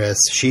dangerous.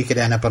 She could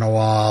end up on a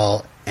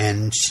wall,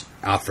 and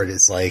Offred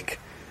is like,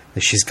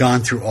 she's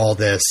gone through all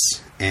this,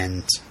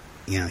 and,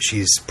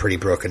 she's pretty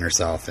broken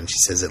herself, and she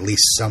says, at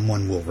least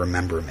someone will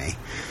remember me.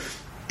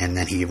 And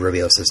then he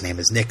reveals his name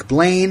is Nick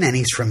Blaine, and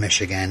he's from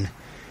Michigan.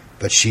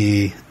 But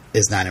she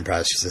is not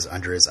impressed. She says,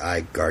 under his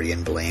eye,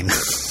 Guardian Blaine.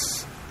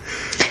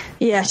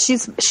 Yeah,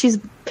 she's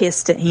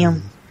pissed at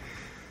him.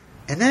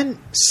 And then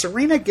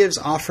Serena gives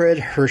Offred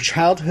her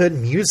childhood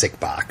music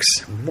box.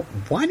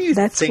 Why do you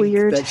think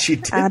weird. that she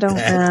did that? I don't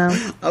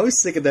know. I was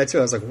thinking that too.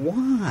 I was like,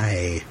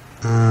 why?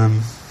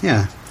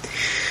 Yeah.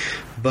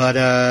 But,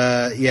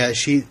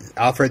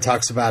 Offred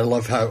talks about, I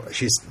love how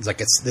she's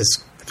like, it's this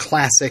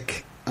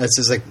classic, this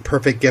is like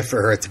perfect gift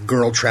for her. It's a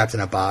girl trapped in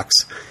a box.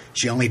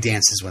 She only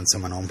dances when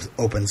someone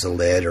opens a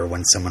lid or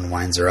when someone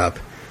winds her up.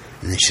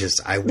 And then she says,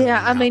 I will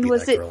not be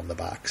that girl in the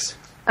box.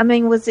 I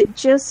mean, was it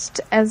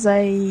just as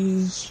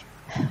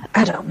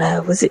I don't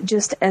know, was it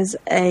just as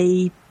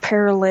a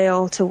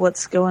parallel to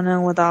what's going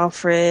on with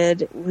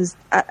Offred?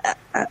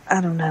 I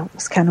don't know. It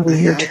was kind of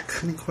weird. Yeah, I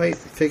couldn't quite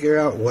figure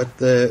out what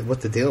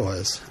the deal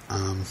was.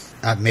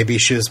 Maybe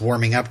she was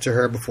warming up to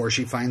her before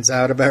she finds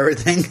out about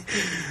everything.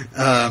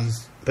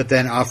 But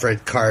then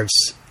Offred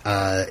carves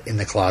in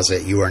the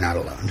closet, "You are not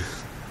alone."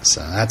 So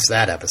that's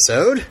that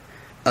episode.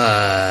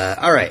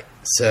 All right.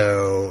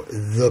 So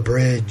the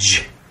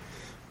bridge.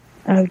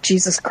 Oh,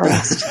 Jesus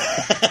Christ.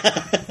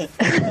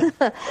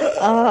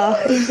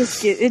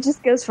 It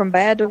just goes from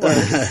bad to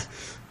worse.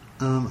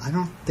 I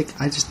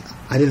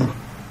didn't.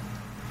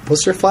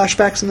 Was there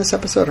flashbacks in this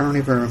episode? I don't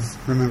even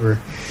remember.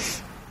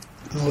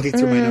 I'm looking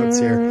through my notes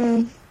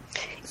here.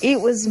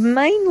 It was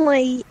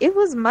mostly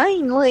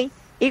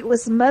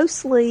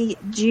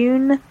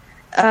June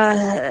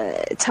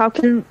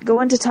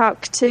going to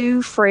talk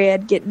to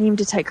Fred, getting him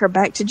to take her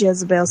back to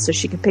Jezebel so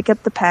she could pick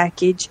up the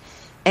package,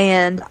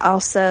 and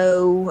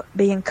also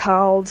being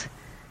called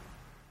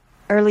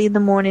early in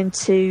the morning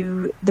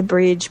to the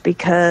bridge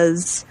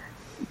because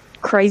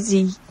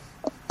crazy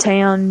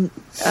town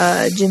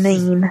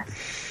Janine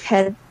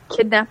had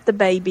kidnapped the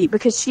baby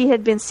because she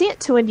had been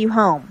sent to a new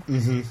home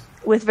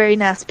with very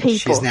nice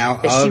people. She's now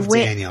of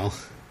Daniel.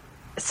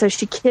 So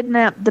she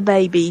kidnapped the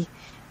baby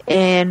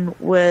and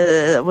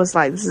was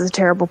like, this is a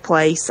terrible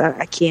place.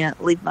 I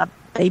can't leave my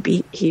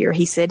baby here.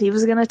 He said he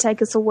was going to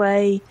take us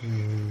away.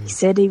 He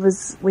said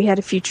we had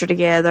a future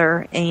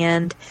together,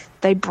 and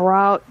they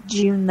brought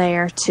June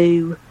there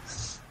to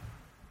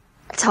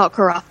talk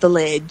her off the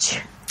ledge.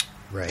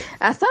 Right.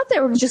 I thought they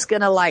were just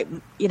going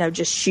to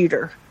just shoot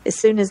her as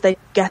soon as they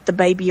got the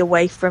baby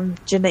away from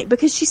Janine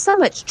because she's so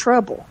much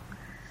trouble.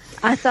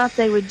 I thought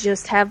they would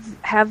just have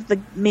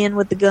the men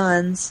with the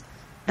guns,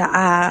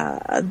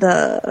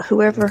 the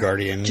whoever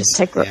Guardians, just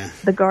take her. Yeah.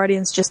 The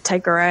Guardians just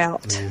take her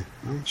out. Yeah.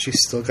 Well, she's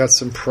still got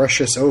some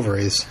precious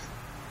ovaries.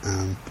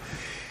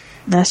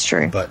 That's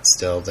true. But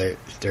still,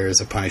 there is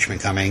a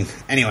punishment coming.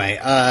 Anyway,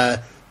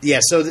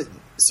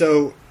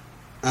 So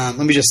let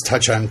me just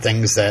touch on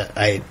things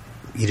that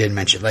you didn't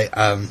mention. Like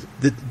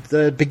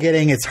the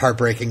beginning, it's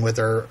heartbreaking with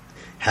her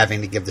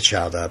having to give the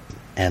child up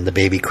and the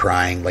baby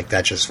crying. Like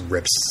that just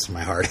rips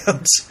my heart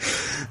out.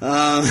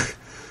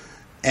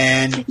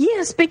 And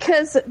yes,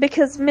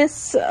 because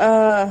Miss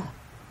Aunt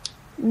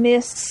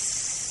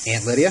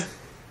Lydia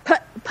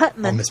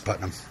Putnam. Oh, Miss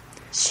Putnam.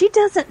 She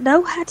doesn't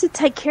know how to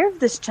take care of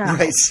this child.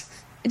 Right.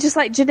 Just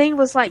like Janine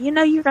was like,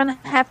 you're going to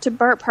have to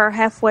burp her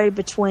halfway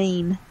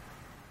between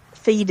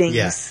feedings.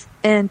 Yeah.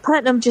 And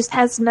Putnam just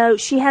has no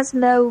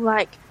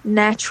like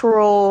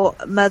natural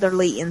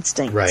motherly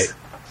instinct. Right.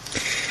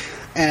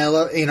 And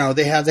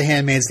they have the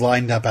handmaids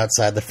lined up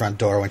outside the front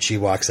door when she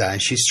walks out,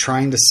 and she's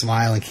trying to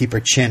smile and keep her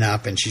chin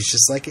up, and she's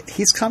just like,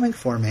 he's coming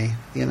for me,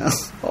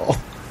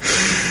 Oh.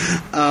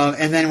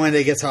 And then when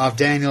they get to off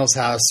Daniel's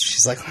house,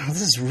 she's like, wow,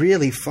 this is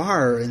really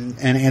far.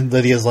 And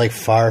Lydia's like,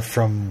 far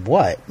from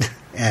what?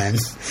 And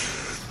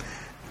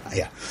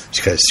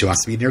because she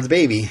wants to be near the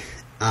baby.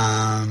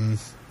 I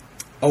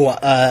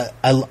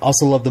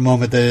also love the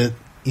moment that,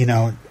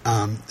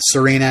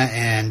 Serena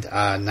and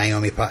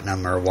Naomi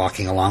Putnam are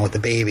walking along with the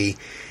baby,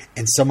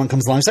 and someone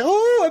comes along and says,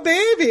 oh, a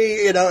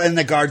baby, and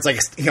the guard's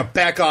like,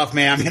 back off,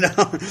 ma'am,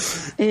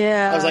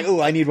 Yeah. I was like, oh,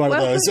 I need one of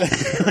those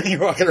when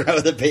you're walking around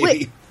with a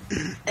baby.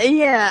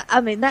 Yeah, I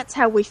mean, that's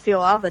how we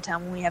feel all the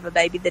time when we have a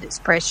baby, that it's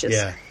precious.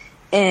 Yeah.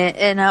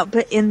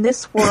 But in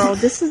this world,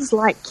 this is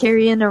like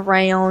carrying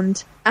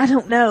around, I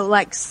don't know,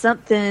 like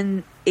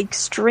something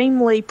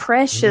extremely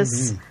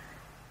precious. Mm-hmm.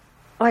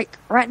 Like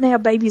right now,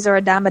 babies are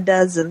a dime a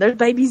dozen. There's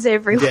babies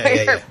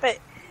everywhere. Yeah.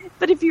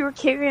 But if you were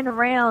carrying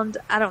around,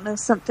 I don't know,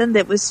 something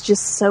that was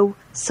just so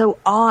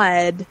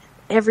odd,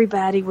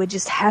 everybody would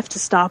just have to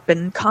stop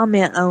and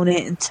comment on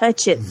it and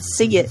touch it and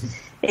see it.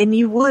 And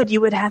you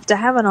would have to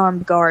have an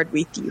armed guard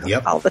with you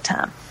all the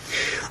time.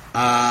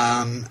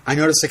 I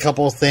noticed a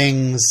couple of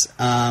things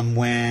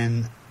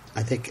when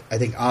I think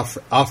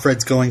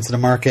Offred's going to the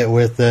market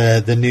with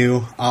the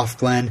new Off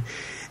Glen,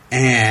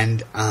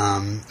 and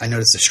I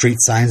noticed the street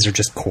signs are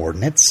just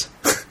coordinates.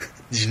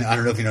 I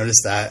don't know if you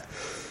noticed that.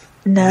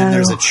 No. And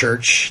there's a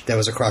church that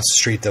was across the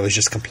street that was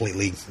just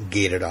completely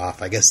gated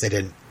off. I guess they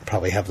didn't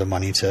probably have the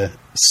money to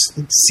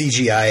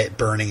CGI it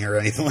burning or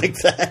anything like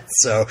that.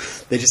 So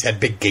they just had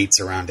big gates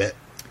around it.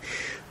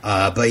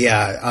 But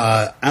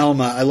yeah,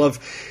 Alma, I love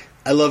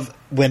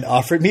when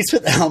Offred meets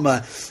with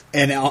Alma,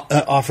 and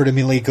Offred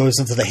immediately goes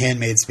into the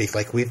handmaid speak,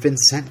 like, we've been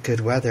sent good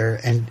weather.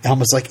 And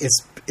Alma's like,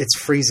 it's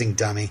freezing,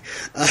 dummy.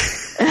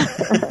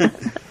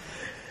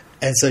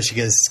 And so she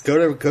goes,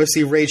 go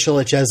see Rachel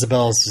at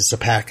Jezebel's. Just a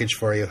package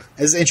for you.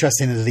 It's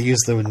interesting that they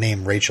used the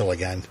name Rachel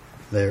again.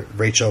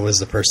 Rachel was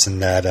the person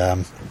that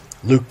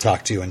Luke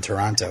talked to in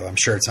Toronto. I'm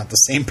sure it's not the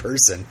same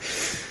person.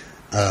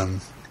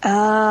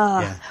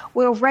 Yeah.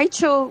 Well,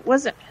 Rachel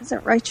wasn't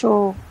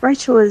Rachel.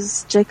 Rachel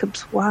is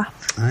Jacob's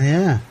wife. Oh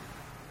yeah.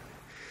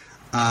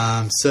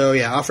 So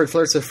yeah, Offred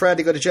flirts with Fred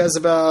to go to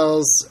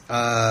Jezebel's,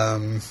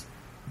 and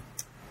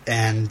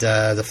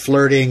the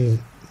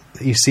flirting.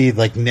 You see,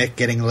 like, Nick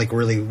getting, like,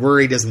 really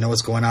worried, doesn't know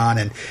what's going on,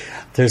 and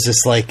there's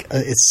this, like,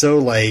 it's so,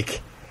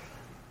 like,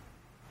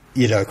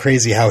 you know,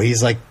 crazy how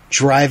he's, like,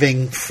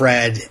 driving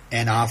Fred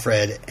and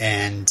Offred,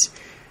 and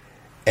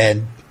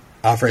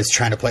Offred's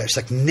trying to play. She's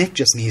like, Nick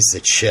just needs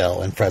to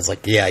chill, and Fred's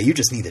like, yeah, you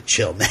just need to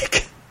chill,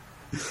 Nick.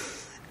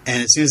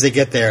 And as soon as they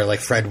get there, like,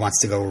 Fred wants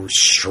to go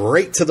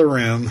straight to the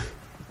room.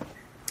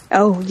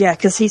 Oh, yeah,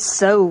 because he's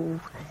so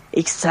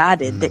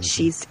excited that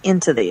she's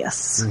into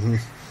this. Mm-hmm.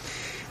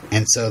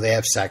 And so they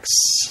have sex.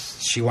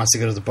 She wants to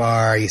go to the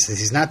bar. He says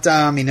he's not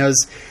dumb. He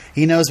knows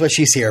what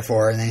she's here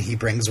for. And then he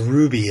brings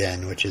Ruby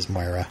in, which is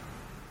Moira.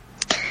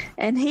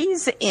 And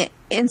he's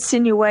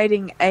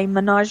insinuating a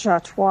menage a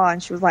trois.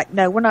 And she was like,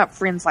 no, we're not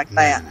friends like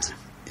that.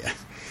 Yeah.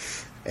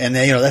 And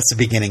then, you know, that's the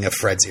beginning of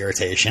Fred's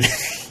irritation.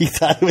 He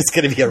thought it was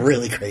going to be a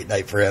really great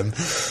night for him.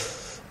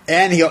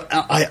 And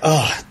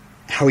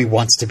how he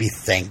wants to be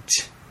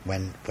thanked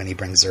when he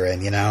brings her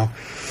in, you know?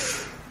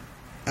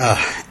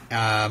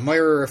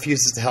 Moira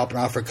refuses to help, and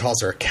Offred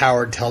calls her a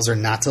coward, tells her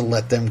not to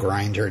let them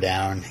grind her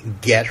down,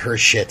 get her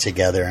shit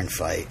together and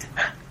fight.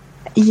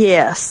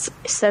 Yes.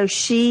 So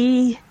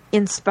she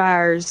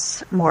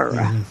inspires Moira.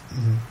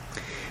 Mm-hmm.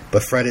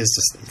 But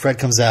Fred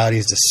comes out.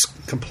 He's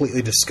just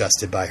completely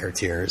disgusted by her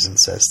tears and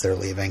says they're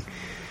leaving.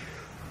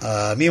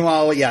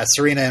 Meanwhile, yeah,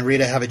 Serena and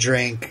Rita have a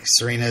drink.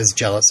 Serena's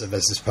jealous of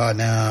Mrs.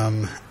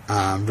 Putnam.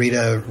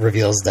 Rita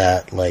reveals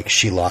that, like,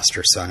 she lost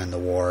her son in the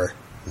war.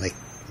 Like,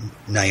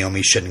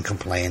 Naomi shouldn't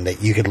complain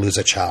that you could lose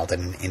a child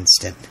in an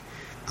instant.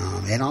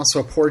 And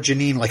also poor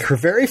Janine, like, her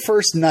very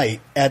first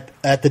night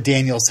at the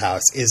Daniels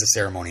house is a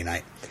ceremony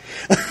night.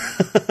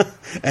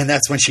 And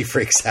that's when she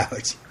freaks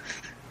out.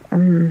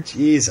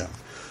 Jeez.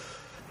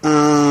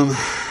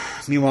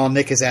 Meanwhile,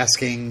 Nick is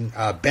asking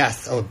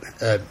Beth.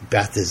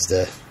 Beth is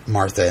the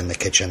Martha in the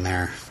kitchen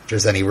there. If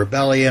there's any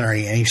rebellion or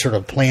any sort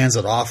of plans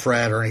at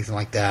Offred or anything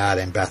like that.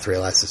 And Beth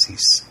realizes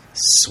he's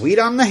sweet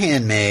on the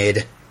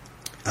handmaid.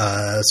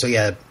 So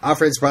yeah,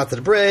 Offred's brought to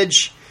the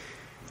bridge.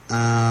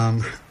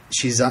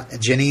 Janine's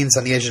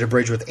on the edge of the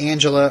bridge with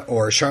Angela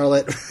or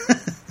Charlotte.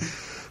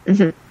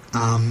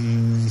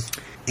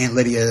 Aunt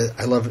Lydia,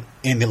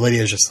 Aunt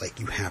Lydia's just like,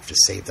 you have to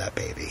save that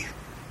baby,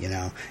 you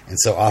know? And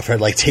so Offred,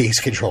 like, takes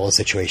control of the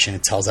situation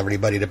and tells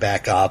everybody to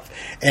back up.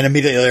 And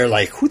immediately they're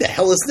like, who the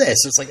hell is this?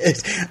 It's like,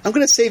 I'm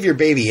going to save your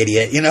baby,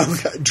 idiot, you know?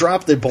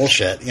 Drop the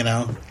bullshit, you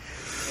know?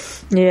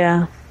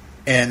 Yeah.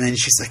 And then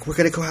she's like, we're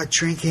going to go out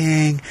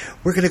drinking.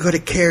 We're going to go to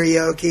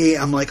karaoke.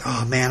 I'm like,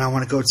 oh, man, I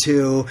want to go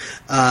too.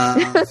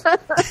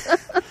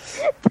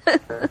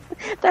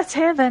 That's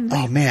heaven.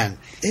 Oh, man.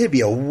 It'd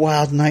be a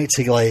wild night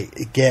to,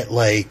 like, get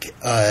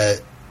your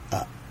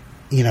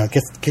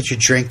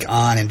drink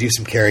on and do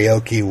some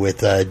karaoke with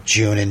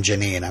June and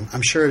Janine.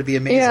 I'm sure it'd be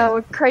amazing. Yeah,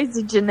 with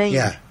crazy Janine.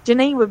 Yeah.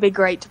 Janine would be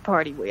great to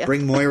party with.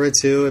 Bring Moira,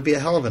 too. It'd be a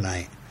hell of a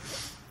night.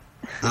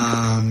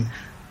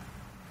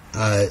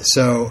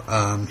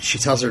 So she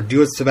tells her, do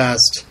what's the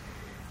best,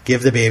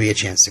 give the baby a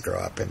chance to grow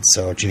up. And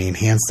so Janine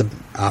hands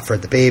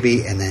Offred the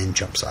baby and then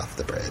jumps off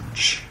the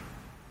bridge.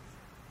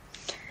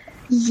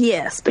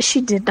 Yes, but she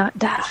did not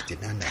die. She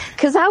did not die.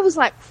 Because I was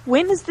like,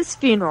 when is this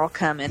funeral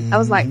coming? Mm-hmm. I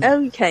was like,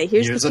 oh, okay,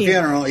 here's the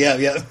funeral.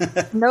 Yeah.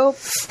 Nope,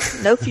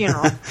 no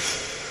funeral.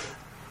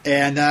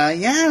 And,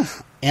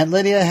 Aunt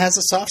Lydia has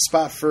a soft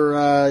spot for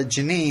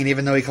Janine,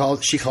 even though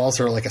she calls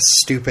her, like, a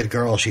stupid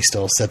girl. She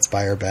still sits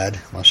by her bed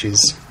while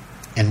she's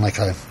in, like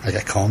a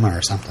coma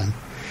or something.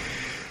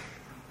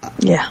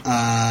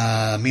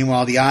 Yeah.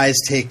 Meanwhile, the eyes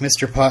take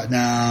Mr.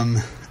 Putnam,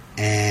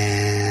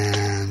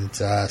 and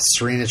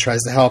Serena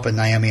tries to help, and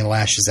Naomi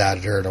lashes out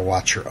at her to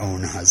watch her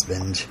own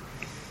husband.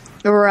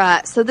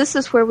 Right. So this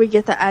is where we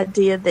get the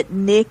idea that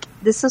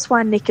this is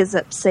why Nick is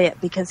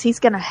upset, because he's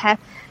going to have,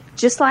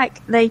 just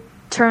like they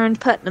turned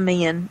Putnam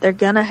in,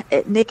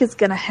 Nick is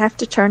going to have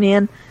to turn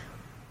in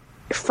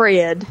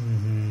Fred,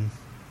 mm-hmm.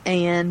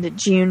 and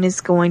June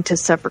is going to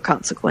suffer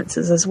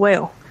consequences as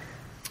well.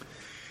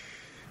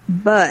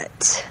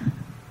 But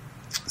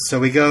So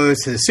we go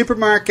to the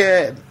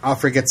supermarket.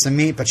 Offred gets some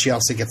meat, but she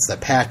also gets the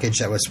package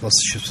that she was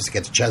supposed to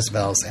get to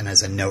Jezebel's, and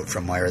as a note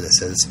from Moira that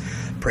says,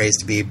 "Praise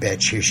to be a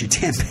bitch. Here's your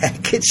damn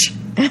package."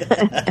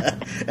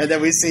 And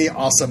then we see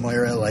also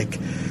Moira like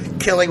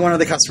killing one of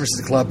the customers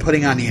at the club,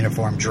 putting on the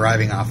uniform,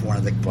 driving off one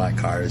of the black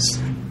cars,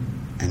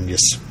 and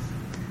just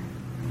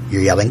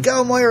you're yelling,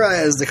 "Go, Moira!"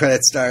 as the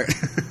credits start.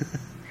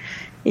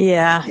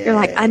 Yeah, Yay. you're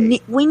like,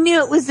 we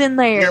knew it was in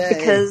there. Yay.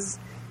 Because,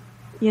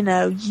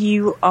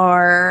 you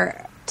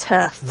are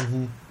tough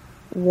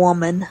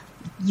woman.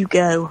 You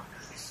go.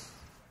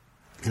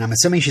 And I'm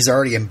assuming she's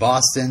already in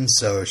Boston,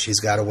 so she's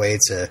got a way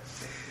to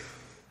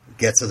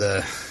get to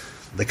the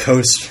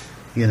coast,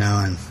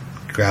 and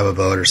grab a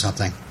boat or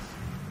something.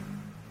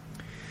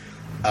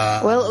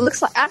 Well, it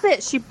looks like, I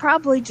bet she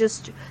probably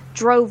just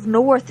drove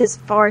north as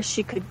far as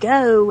she could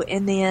go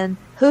and then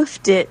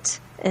hoofed it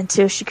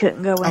until she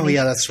couldn't go any further. Oh,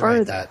 yeah, that's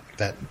right.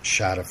 That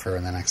shot of her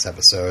in the next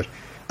episode.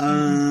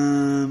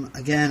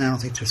 Again, I don't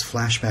think there's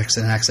flashbacks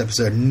in the next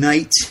episode.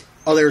 Night.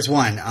 Oh, there's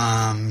one.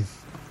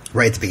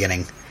 Right at the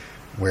beginning,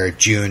 where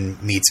June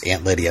meets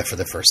Aunt Lydia for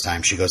the first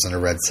time. She goes into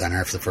Red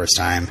Center for the first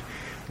time.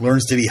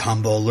 Learns to be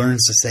humble.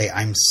 Learns to say,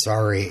 "I'm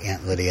sorry,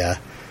 Aunt Lydia."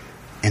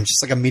 And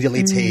just like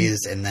immediately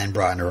tased and then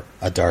brought into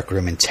a dark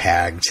room and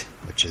tagged,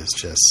 which is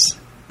just...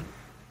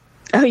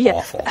 Oh, yeah.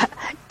 Awful.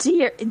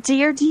 Dear, do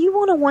you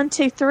want a 1,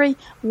 2, 3?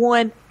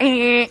 1,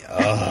 It's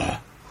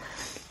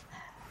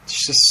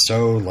just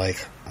so,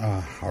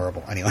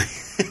 horrible. Anyway.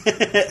 So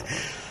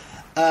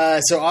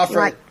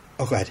Offred...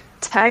 go ahead.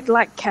 Tagged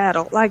like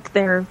cattle. Like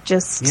they're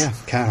just... Yeah,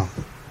 cattle.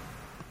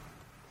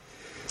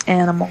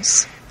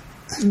 Animals.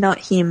 Not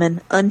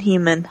human.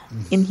 Unhuman.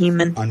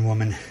 Inhuman.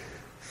 Unwoman.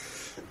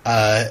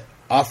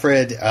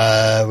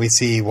 Offred, we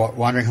see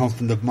wandering home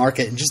from the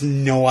market and just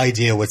no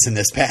idea what's in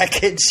this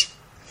package.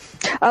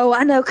 Oh,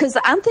 I know, because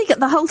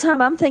the whole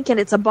time I'm thinking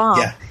it's a bomb.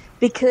 Yeah.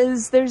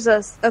 Because there's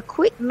a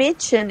quick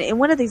mention in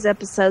one of these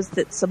episodes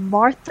that some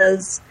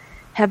Marthas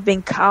have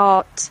been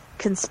caught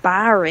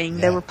conspiring.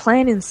 Yeah. They were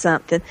planning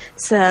something.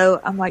 So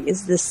I'm like,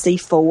 is this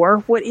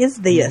C4? What is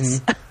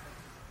this?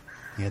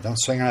 Yeah, don't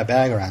swing that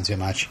bag around too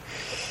much.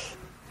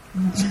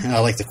 And I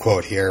like the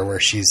quote here where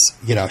she's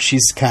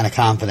kind of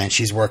confident.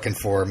 She's working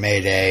for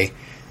Mayday.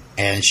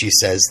 And she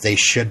says they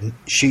should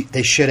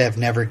have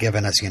never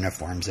given us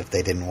uniforms if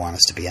they didn't want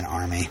us to be an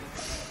army.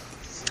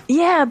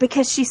 Yeah,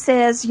 because she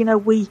says,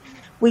 we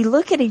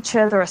look at each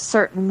other a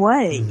certain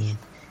way,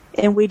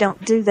 and we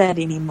don't do that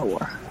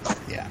anymore.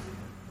 Yeah.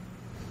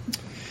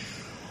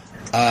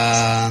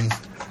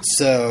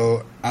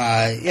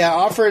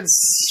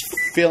 Offred's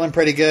feeling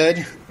pretty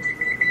good.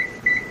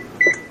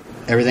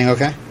 Everything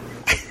okay?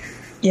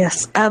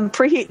 Yes, I'm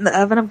preheating the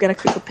oven. I'm going to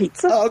cook a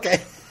pizza. Oh,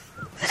 okay.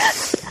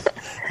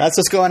 That's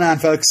what's going on,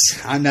 folks.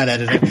 I'm not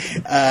editing.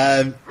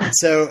 I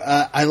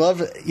love,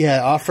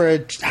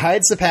 Offred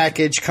hides the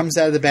package, comes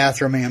out of the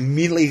bathroom, and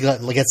immediately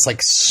gets,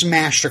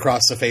 smashed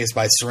across the face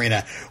by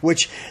Serena,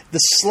 which the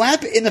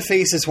slap in the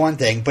face is one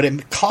thing, but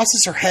it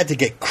causes her head to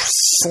get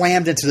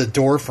slammed into the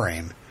door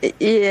frame.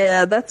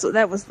 Yeah,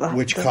 that was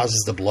which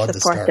causes the blood to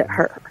start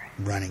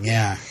running.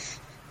 Yeah.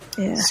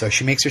 Yeah. So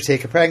she makes her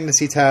take a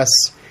pregnancy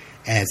test,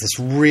 and it's this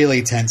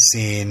really tense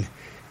scene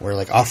where,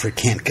 Offred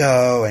can't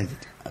go, and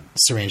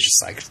Serena's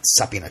just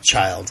stop being a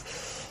child.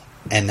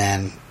 And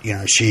then,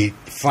 she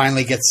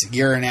finally gets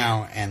urine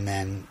out and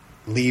then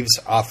leaves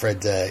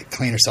Offred to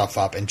clean herself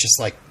up and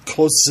just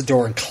closes the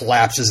door and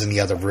collapses in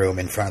the other room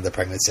in front of the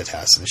pregnancy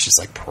test. And it's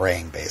just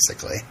praying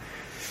basically.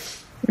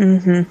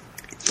 Mm-hmm.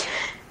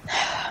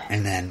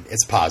 And then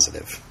it's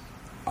positive.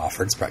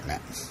 Offred's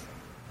pregnant.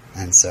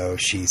 And so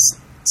she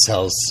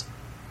tells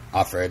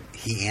Offred,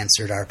 he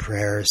answered our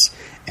prayers.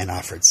 And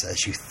Offred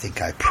says, you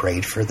think I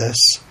prayed for this?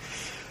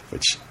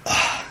 Which,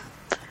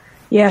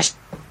 yeah,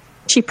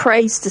 she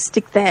prays to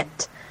stick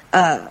that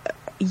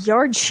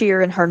yard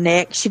shear in her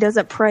neck. She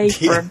doesn't pray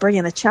for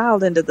bringing a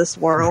child into this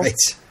world. Right.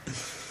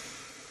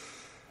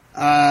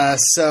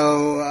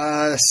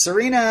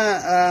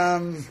 Serena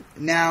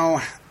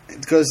now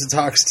goes and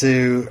talks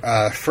to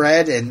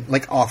Fred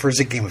and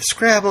offers a game of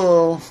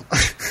Scrabble.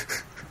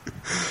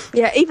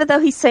 Yeah, even though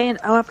he's saying,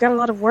 "Oh, I've got a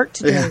lot of work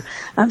to do. Yeah.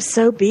 I'm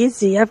so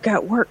busy. I've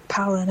got work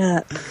piling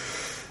up."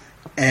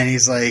 And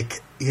he's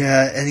like,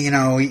 "Yeah, and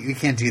you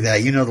can't do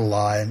that. You know the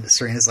law." And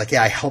Serena's like,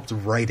 "Yeah, I helped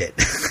write it."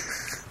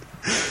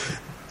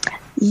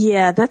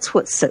 Yeah, that's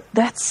sick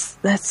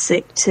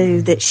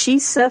too. Mm. That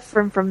she's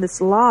suffering from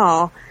this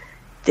law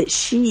that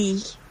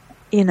she,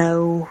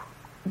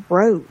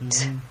 wrote.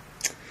 Mm-hmm.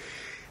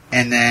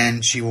 And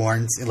then she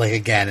warns,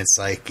 again, it's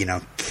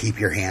keep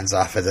your hands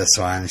off of this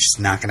one. She's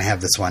not going to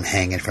have this one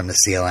hanging from the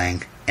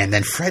ceiling. And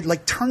then Fred,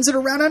 turns it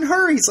around on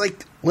her. He's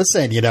like,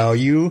 listen,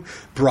 you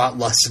brought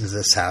lust into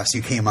this house.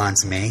 You came on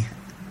to me.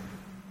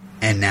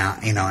 And now,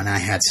 and I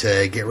had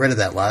to get rid of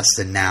that lust.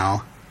 And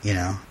now,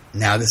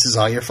 now this is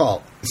all your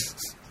fault.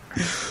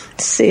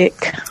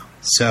 Sick.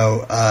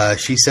 So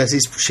she says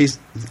she's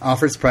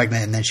Offred's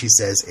pregnant, and then she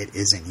says, it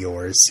isn't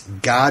yours.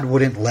 God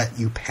wouldn't let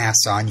you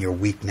pass on your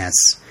weakness.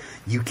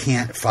 You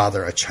can't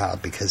father a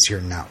child because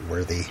you're not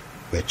worthy,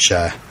 which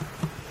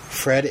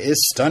Fred is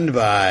stunned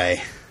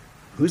by.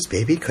 Whose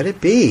baby could it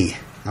be?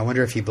 I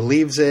wonder if he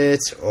believes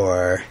it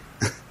or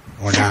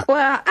not.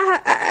 Well,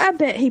 I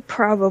bet he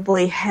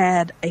probably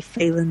had a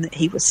feeling that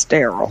he was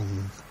sterile.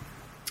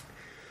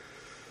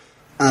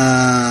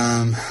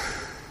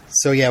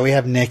 So yeah, we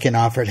have Nick and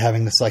Offred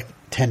having this like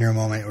tender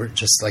moment where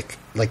just like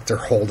they're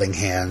holding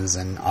hands,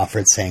 and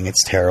Offred saying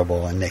it's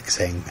terrible, and Nick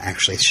saying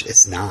actually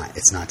it's not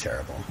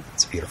terrible.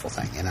 It's a beautiful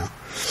thing, you know.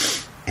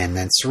 And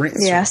then Serena.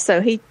 Yeah,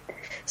 so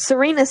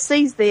Serena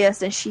sees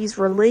this and she's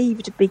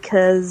relieved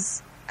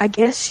because I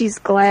guess she's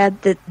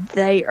glad that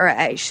they are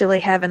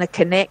actually having a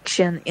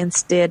connection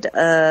instead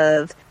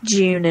of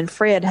June and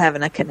Fred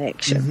having a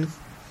connection.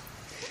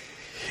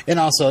 Mm-hmm. And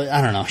also,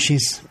 I don't know,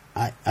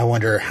 I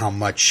wonder how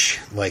much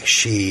like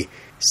she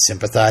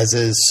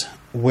sympathizes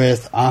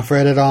with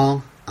Offred at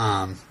all,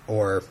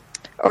 or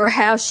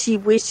how she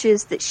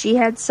wishes that she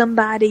had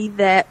somebody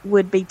that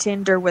would be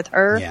tender with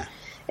her. Yeah.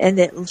 And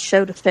that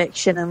showed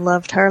affection and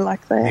loved her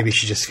like that. Maybe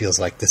she just feels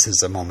like this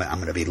is a moment I'm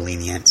going to be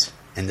lenient.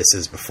 And this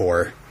is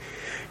before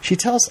she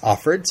tells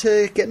Offred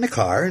to get in the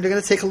car and they're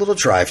going to take a little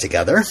drive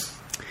together.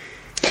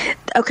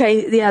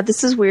 Okay, yeah,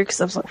 this is weird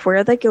because I was like, where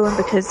are they going?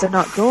 Because they're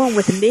not going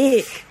with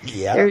Nick.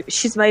 Yeah.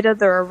 She's made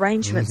other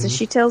arrangements. And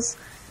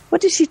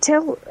what did she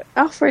tell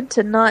Offred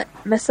to not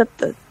mess up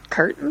the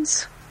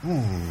curtains?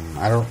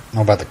 I don't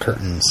know about the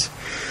curtains.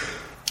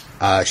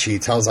 She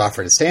tells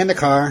Offred to stay in the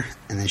car,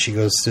 and then she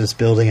goes to this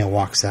building and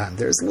walks out, and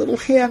there's little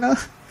Hannah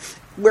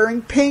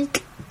wearing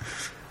pink.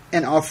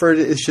 And Offred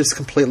is just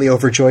completely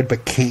overjoyed,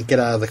 but can't get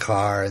out of the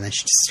car, and then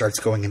she just starts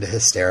going into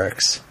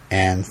hysterics.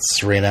 And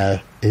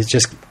Serena is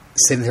just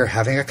sitting there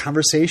having a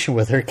conversation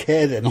with her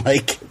kid and,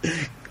 like,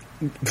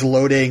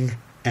 gloating.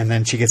 And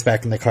then she gets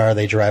back in the car,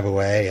 they drive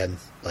away, and,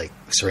 like,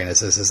 Serena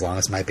says, as long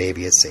as my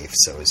baby is safe,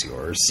 so is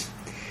yours.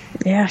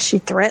 Yeah, she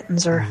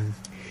threatens her.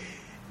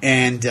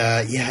 And,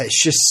 yeah,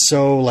 it's just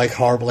so, like,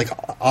 horrible. Like,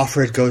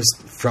 Offred goes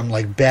from,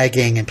 like,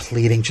 begging and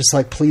pleading, just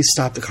like, please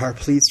stop the car,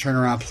 please turn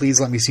around, please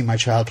let me see my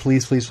child,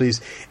 please, please,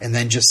 please. And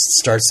then just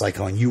starts, like,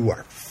 going, you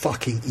are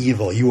fucking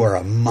evil. You are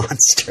a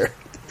monster.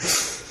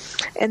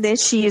 And then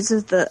she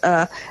uses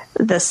the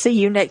see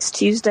you next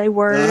Tuesday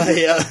word.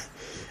 Yeah.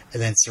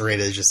 And then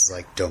Serena is just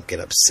like, don't get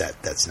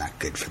upset. That's not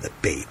good for the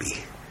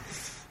baby.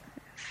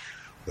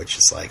 Which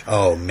is like,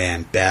 oh,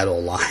 man,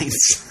 battle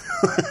lines.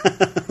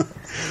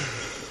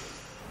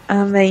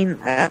 I mean,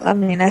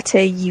 I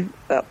tell you,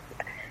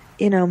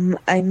 you know,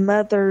 a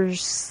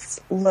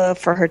mother's love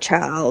for her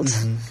child,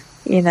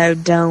 you know,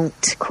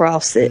 don't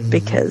cross it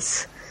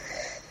because,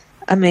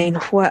 I mean,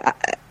 what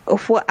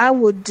I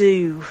would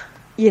do,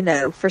 you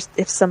know,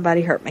 if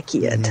somebody hurt my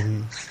kid.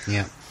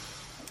 Yeah.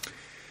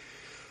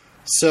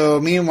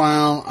 So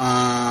meanwhile,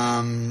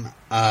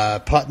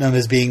 Putnam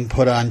is being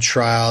put on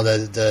trial.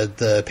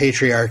 The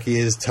patriarchy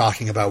is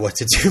talking about what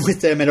to do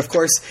with them, and of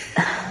course,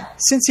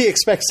 since he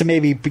expects to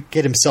maybe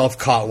get himself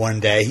caught one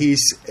day,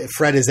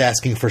 Fred is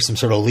asking for some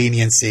sort of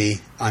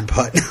leniency on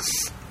Putnam.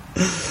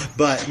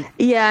 But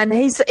yeah, and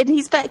he's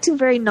acting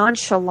very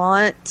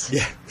nonchalant.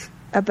 Yeah.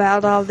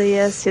 About all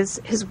this,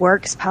 his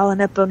work's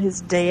piling up on his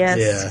desk.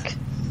 Yeah.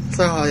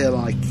 So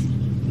like,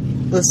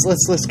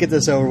 let's get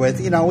this over with.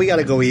 You know, we got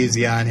to go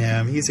easy on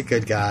him. He's a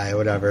good guy,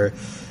 whatever.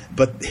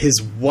 But his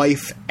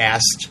wife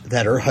asked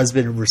that her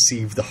husband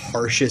receive the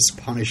harshest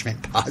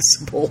punishment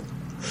possible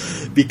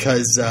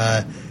because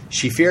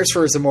she fears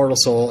for his immortal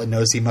soul and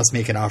knows he must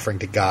make an offering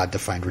to God to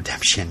find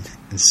redemption.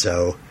 And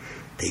so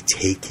they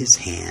take his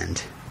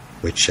hand,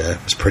 which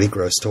was pretty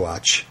gross to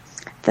watch.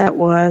 That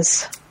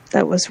was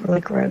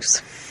really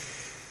gross.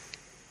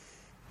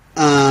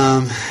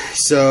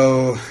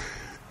 So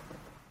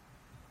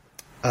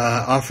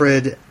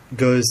Offred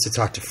goes to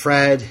talk to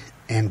Fred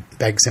and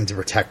begs him to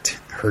protect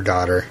her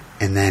daughter.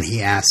 And then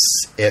he asks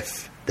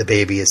if the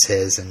baby is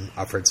his, and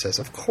Offred says,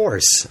 of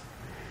course.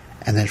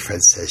 And then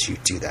Fred says, you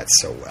do that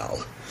so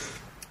well.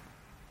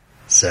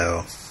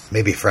 So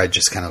maybe Fred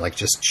just kind of like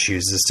just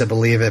chooses to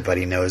believe it, but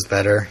he knows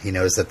better. He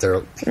knows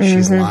that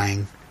she's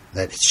lying,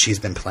 that she's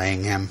been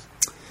playing him.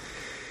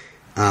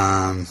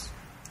 And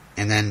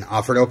then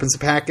Offred opens the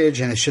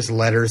package, and it's just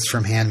letters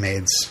from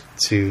handmaids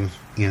to,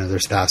 you know, their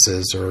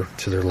spouses or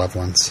to their loved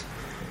ones.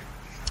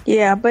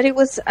 Yeah, but it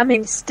was, I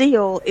mean,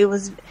 still, it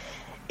was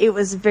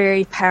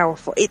very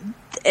powerful.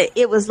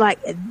 It was like,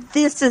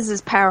 this is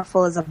as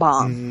powerful as a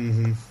bomb.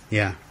 Mm-hmm.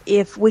 Yeah.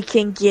 If we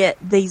can get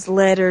these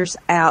letters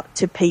out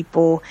to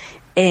people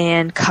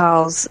and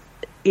cause,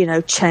 you know,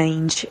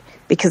 change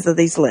because of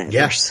these letters.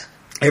 Yes.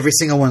 Every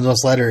single one of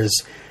those letters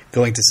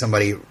going to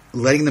somebody,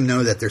 letting them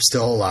know that they're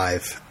still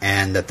alive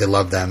and that they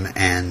love them,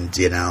 and,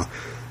 you know,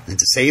 and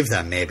to save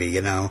them maybe,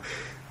 you know,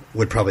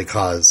 would probably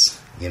cause,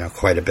 you know,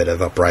 quite a bit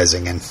of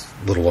uprising in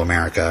Little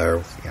America,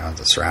 or, you know,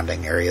 the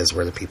surrounding areas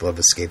where the people have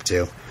escaped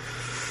to.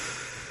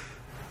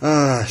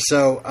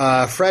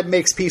 So Fred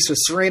makes peace with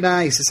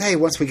Serena. He says, hey,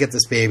 once we get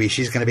this baby,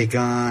 she's going to be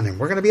gone, and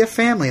we're going to be a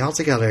family all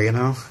together, you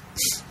know.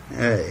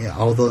 Yeah,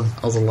 all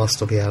the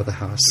lust will be out of the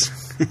house.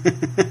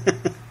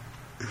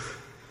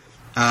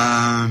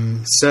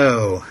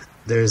 So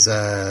there's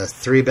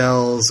 3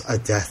 bells, a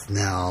death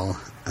knell,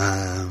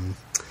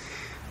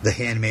 The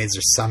handmaids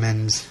are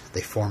summoned.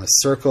 They form a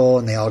circle,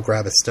 and they all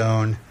grab a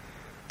stone.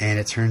 And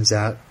it turns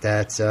out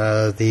that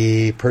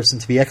the person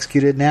to be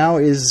executed now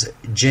is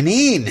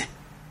Janine,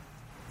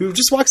 who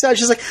just walks out.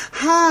 She's like,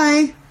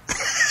 "Hi."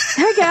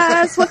 Hey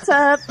guys, what's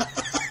up?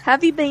 How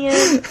have you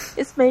been?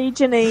 It's me,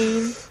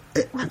 Janine.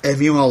 And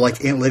meanwhile,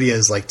 like, Aunt Lydia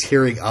is like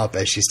tearing up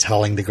as she's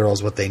telling the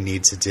girls what they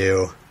need to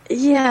do.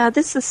 Yeah,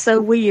 this is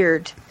so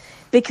weird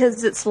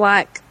because it's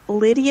like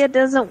Lydia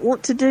doesn't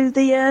want to do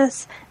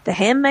this. The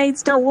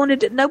handmaids don't want to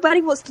do.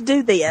 Nobody wants to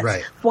do this.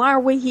 Right. Why are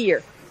we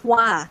here?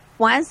 Why?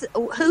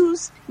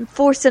 Who's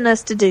forcing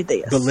us to do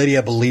this? But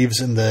Lydia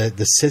believes in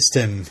the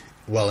system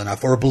well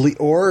enough, or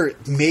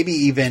maybe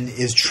even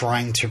is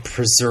trying to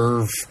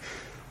preserve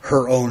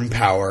her own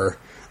power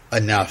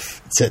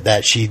enough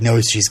that she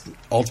knows she's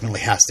ultimately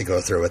has to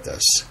go through with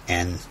this.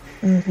 And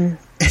I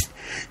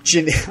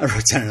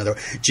wrote down another one.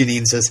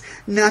 Janine says,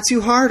 "Not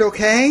too hard,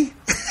 okay?"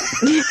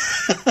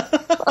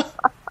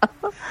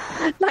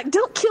 Like,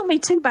 don't kill me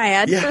too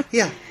bad.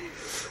 Yeah.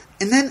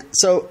 And then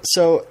so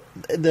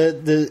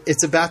the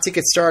it's about to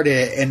get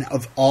started, and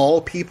of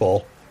all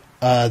people,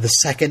 the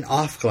second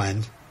off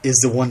Glenn is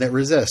the one that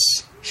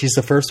resists. She's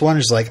the first one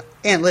who's like,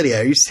 "Aunt Lydia,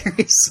 are you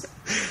serious?"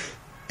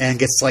 And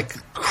gets like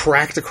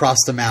cracked across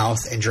the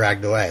mouth and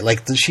dragged away.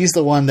 Like she's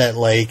the one that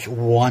like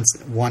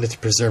wanted to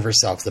preserve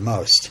herself the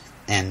most,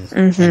 and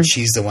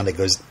she's the one that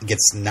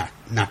gets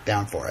knocked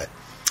down for it.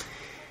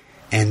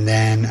 And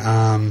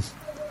then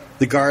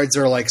the guards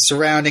are like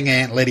surrounding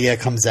Aunt Lydia,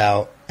 comes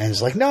out and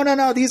is like,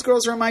 no, these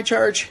girls are in my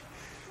charge.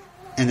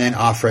 And then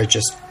Afra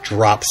just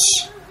drops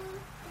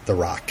the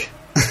rock.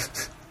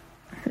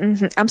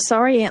 I'm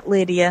sorry, Aunt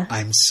Lydia.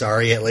 I'm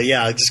sorry, Aunt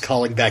Lydia. Yeah, just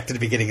calling back to the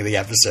beginning of the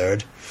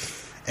episode.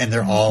 And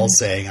they're all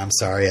saying, "I'm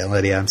sorry, Aunt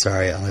Lydia. I'm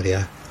sorry, Aunt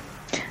Lydia."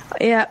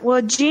 Yeah,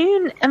 well,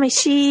 June, I mean,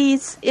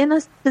 she's in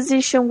a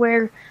position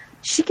where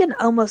she can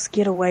almost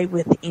get away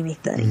with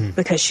anything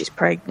because she's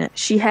pregnant.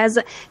 She has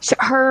it's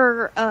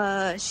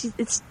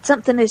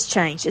something has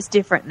changed. It's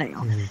different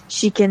now.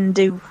 She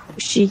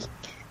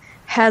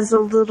has a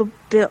little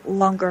bit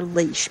longer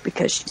leash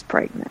because she's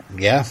pregnant.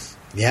 Yeah.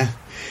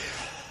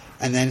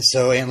 And then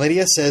so Aunt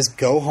Lydia says,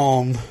 "Go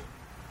home.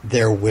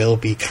 There will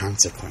be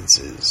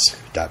consequences." ...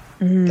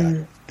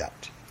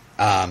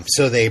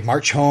 So they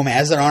march home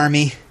as an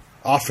army,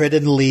 Offred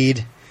in the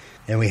lead,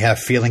 and we have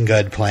 "Feeling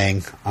Good"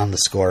 playing on the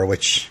score.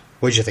 What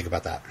did you think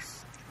about that?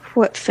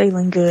 What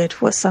 "Feeling Good"?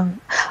 What song?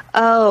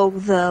 Oh,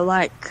 the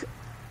like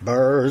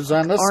birds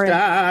in the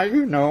sky.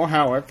 You know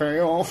how I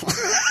feel.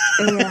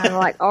 Yeah,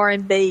 like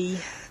R&B.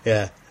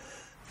 Yeah,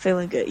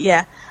 "Feeling Good."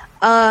 Yeah,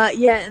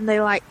 and they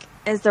like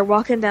as they're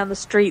walking down the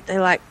street, they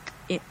like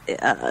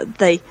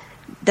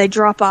they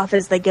drop off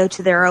as they go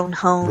to their own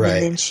home, right.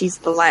 And then she's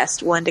the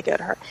last one to go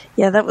to her.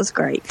 Yeah, that was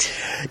great.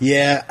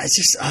 Yeah, I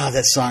just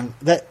that song.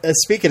 That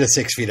speaking of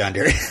 6 Feet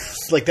Under,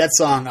 like that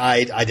song,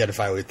 I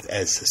identify with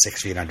as a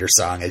 6 Feet Under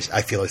song.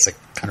 I feel it's like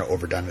kind of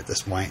overdone at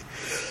this point.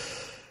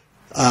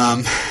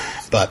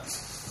 But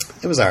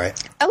it was all right.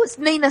 Oh, it's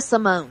Nina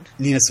Simone.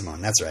 Nina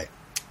Simone, that's right.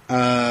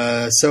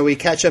 So we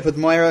catch up with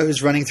Moira,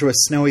 who's running through a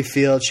snowy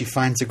field. She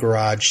finds a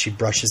garage. She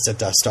brushes the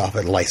dust off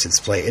a license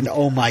plate. And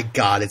oh my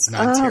God, it's an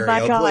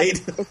Ontario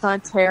plate. It's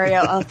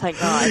Ontario. Oh, thank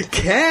God.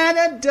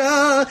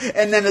 Canada!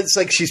 And then it's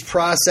like she's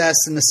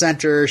processed in the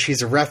center.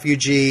 She's a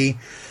refugee.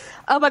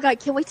 Oh my God,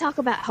 can we talk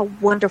about how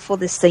wonderful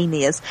this scene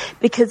is?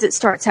 Because it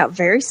starts out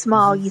very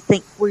small. You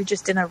think we're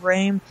just in a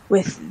room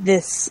with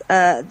this,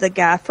 the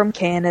guy from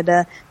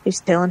Canada who's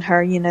telling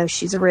her,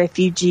 she's a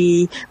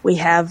refugee. We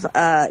have,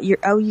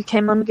 you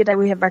came on a good day.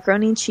 We have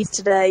macaroni and cheese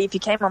today. If you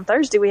came on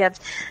Thursday, we have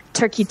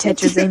turkey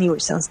tetrazzini,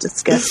 which sounds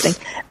disgusting.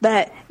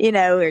 But,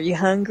 are you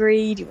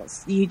hungry? Do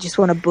you just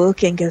want a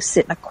book and go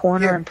sit in a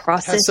corner and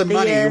process have some this?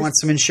 money. You want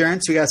some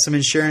insurance? We got some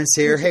insurance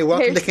here. Hey,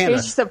 welcome to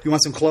Canada. You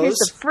want some clothes?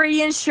 Here's some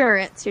free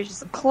insurance. Here's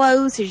some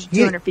clothes. Here's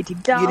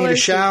 $250. You need a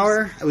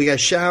shower? We got a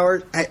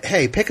shower.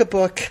 Hey, pick a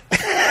book.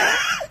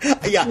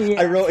 Yeah,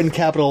 I wrote in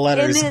capital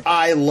letters,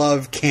 "I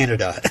love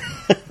Canada."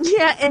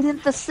 Yeah, and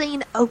then the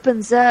scene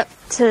opens up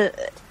to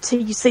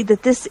you see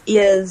that this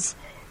is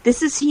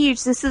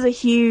huge. This is a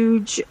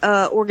huge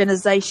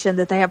organization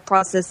that they have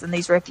processing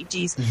these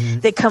refugees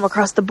that come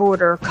across the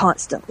border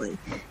constantly.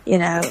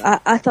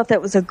 I thought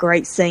that was a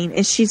great scene,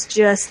 and she's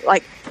just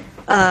like,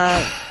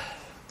 tell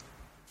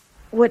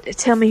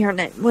me her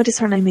name. What is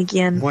her name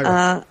again?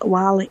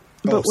 Wiley.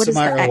 But what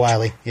Samara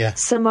Wiley. Yeah.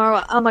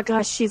 Samara. Oh my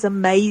gosh, she's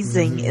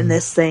amazing in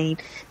this scene.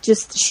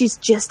 She's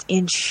just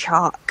in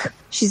shock.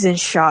 She's in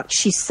shock.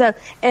 She's so,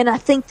 and I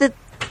think that,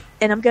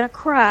 and I'm gonna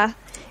cry,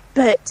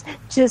 but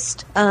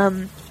just,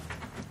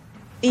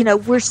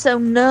 we're so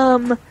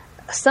numb.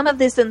 Some of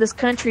this in this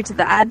country to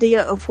the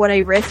idea of what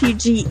a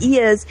refugee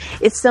is.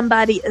 It's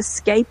somebody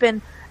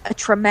escaping a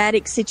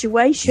traumatic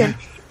situation,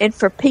 and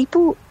for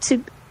people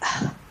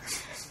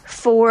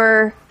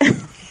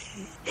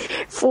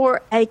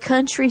for a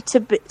country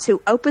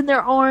to open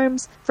their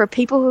arms for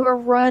people who are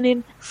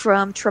running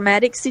from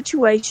traumatic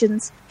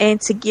situations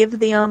and to give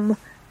them,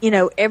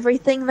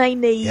 everything they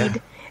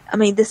need. I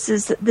mean, this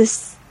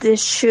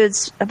should,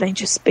 I mean,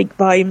 just speak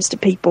volumes to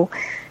people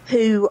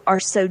who are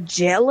so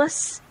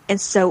jealous and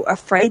so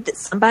afraid that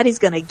somebody's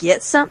going to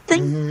get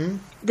something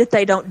that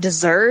they don't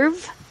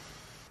deserve.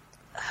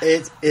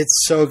 It's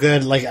so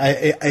good. Like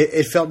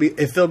it filled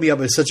me up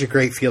with such a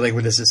great feeling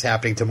when this is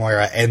happening to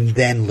Moira, and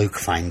then Luke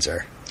finds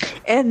her.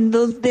 And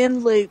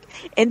then Luke,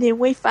 and then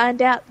we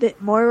find out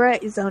that Moira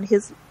is on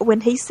his. When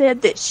he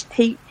said that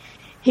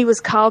he was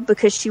called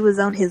because she was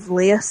on his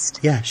list.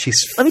 Yeah, she's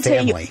Let me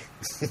family.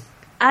 Tell you,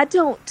 I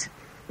don't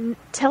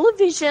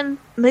television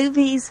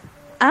movies.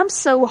 I'm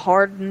so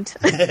hardened.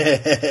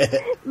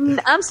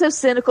 I'm so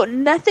cynical.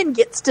 Nothing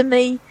gets to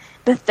me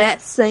but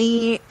that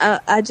scene.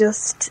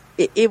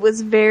 It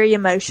was very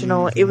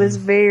emotional. It was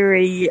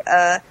very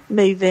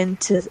moving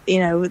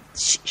to,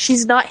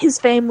 she's not his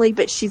family,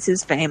 but she's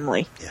his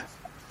family. Yeah.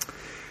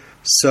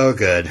 So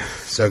good.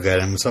 So good.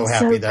 I'm so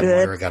happy that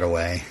good. Moira got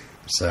away.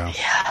 So,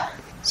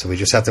 so we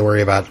just have to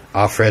worry about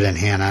Offred and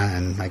Hannah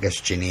and I guess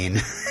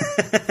Janine.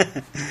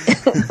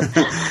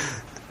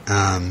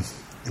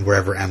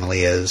 Wherever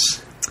Emily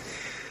is.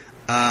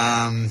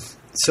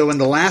 So in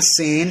the last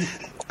scene,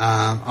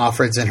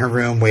 Offred's in her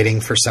room waiting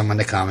for someone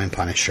to come and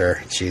punish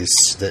her. She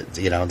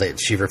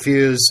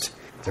refused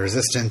the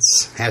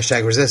resistance,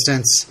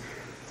 #resistance.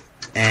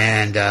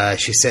 And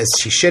she says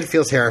she should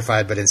feel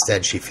terrified, but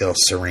instead she feels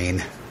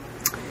serene.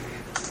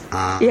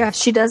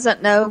 She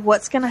doesn't know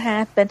what's going to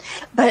happen.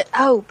 But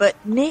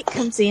Nick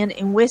comes in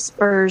and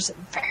whispers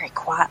very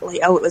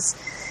quietly,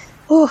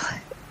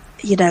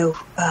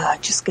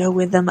 just go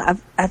with them.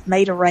 I've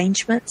made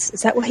arrangements.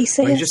 Is that what he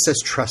says? Well, he just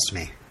says, trust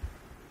me.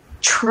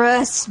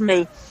 Trust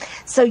me.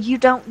 So you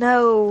don't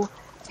know,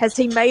 has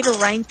he made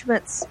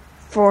arrangements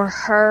for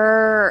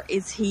her?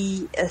 Is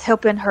he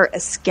helping her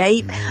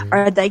escape?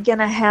 Are they going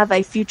to have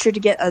a future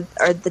together?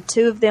 Are the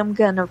two of them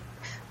going to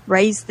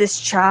raise this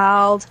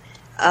child?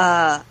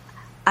 I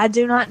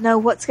do not know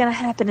what's going to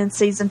happen in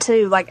season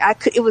 2.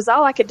 It was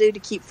all I could do to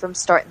keep from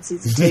starting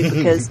season 2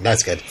 because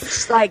that's good.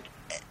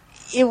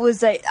 It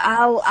was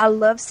I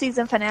love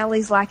season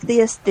finales like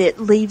this that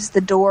leaves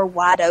the door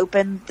wide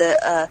open.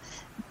 The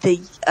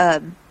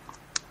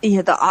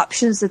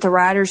options that the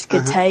writers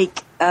could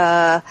take.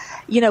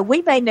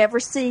 We may never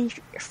see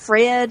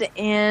Fred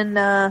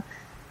and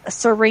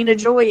Serena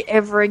Joy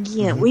ever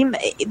again.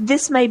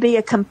 This may be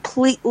a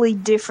completely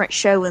different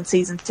show in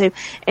season 2,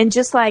 and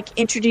just like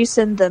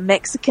introducing the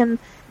Mexican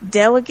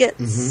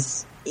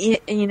delegates,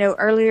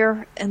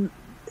 earlier in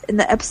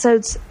the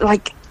episodes,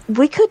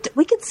 we could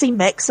see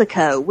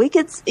Mexico. We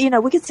could see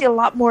a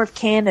lot more of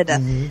Canada.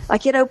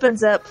 It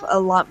opens up a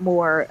lot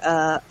more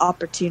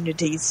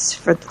opportunities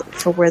for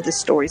where the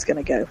story's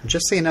going to go.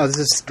 Just so you know, this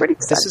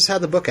is how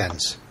the book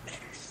ends.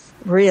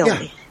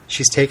 Really? Yeah.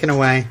 She's taken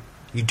away.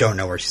 You don't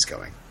know where she's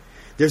going.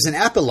 There's an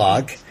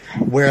epilogue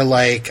where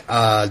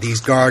these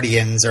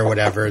guardians or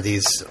whatever,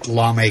 these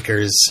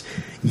lawmakers,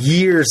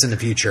 years in the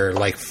future,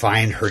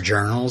 find her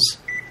journals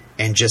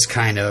and just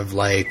kind of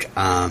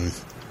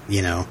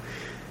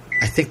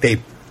I think they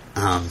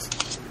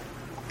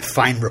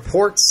find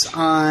reports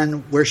on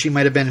where she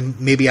might have been,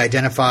 maybe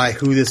identify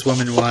who this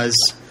woman was.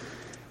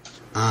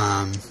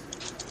 And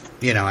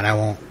I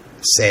won't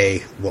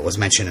say what was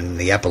mentioned in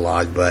the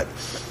epilogue, but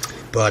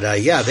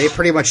they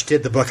pretty much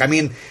did the book. I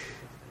mean,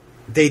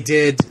 they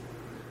did,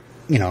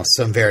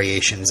 some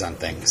variations on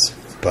things,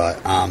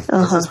 but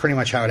this is pretty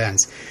much how it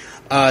ends.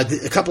 A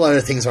couple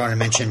other things I want to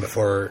mention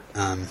before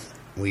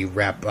we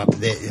wrap up.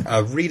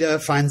 Rita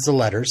finds the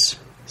letters.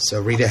 So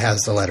Rita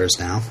has the letters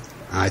now.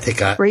 I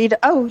think Rita.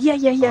 Oh yeah.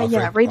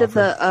 Rita,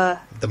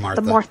 the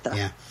Martha. The Martha.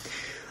 Yeah.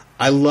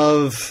 I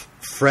love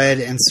Fred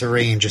and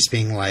Serene just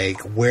being like,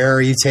 "Where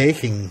are you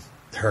taking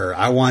her?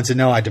 I want to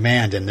know. I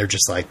demand." And they're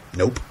just like,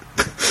 "Nope."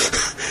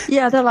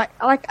 Yeah, they're like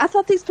I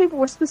thought these people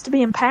were supposed to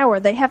be in power.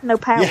 They have no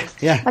power.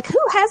 Yeah. Who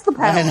has the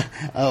power?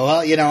 Oh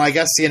well, I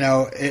guess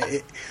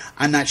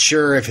I'm not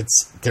sure if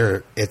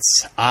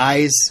it's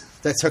eyes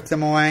that took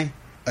them away.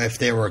 If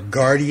they were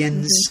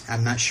guardians,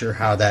 I'm not sure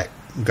how that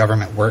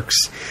government works.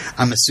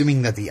 I'm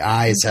assuming that the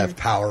eyes have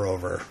power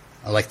over,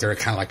 they're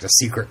kind of like the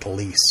secret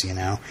police,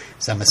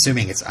 So I'm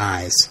assuming it's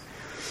eyes.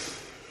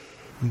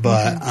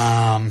 But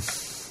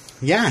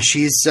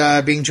she's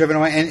being driven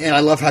away, and I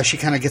love how she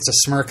kind of gets a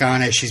smirk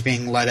on as she's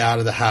being led out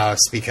of the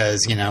house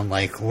because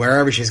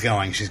wherever she's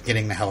going, she's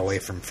getting the hell away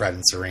from Fred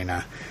and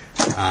Serena,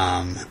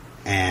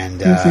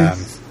 and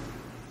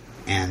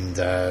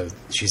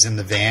she's in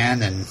the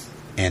van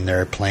and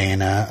they're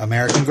playing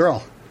American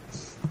Girl,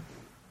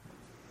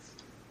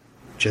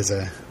 which is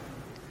a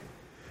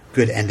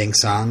good ending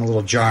song. A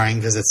little jarring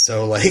because it's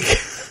so I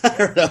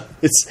don't know.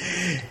 It's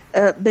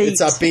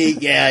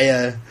upbeat.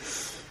 Yeah.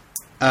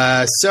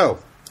 So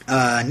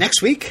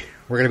next week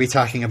we're going to be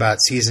talking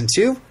about season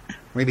 2. We're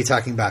going to be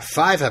talking about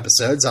 5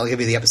 episodes. I'll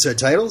give you the episode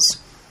titles.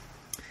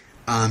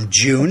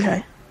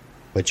 June,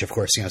 which of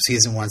course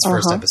season 1's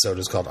first episode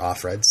is called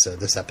Offred, so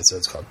this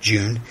episode's called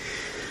June.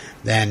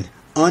 Then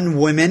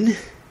Unwomen,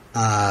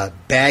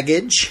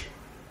 Baggage,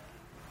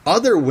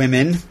 Other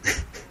Women,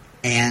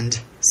 and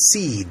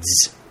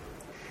Seeds.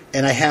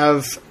 And I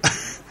have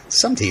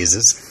some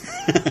teases.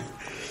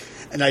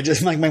 And I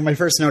just, like, my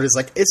first note is,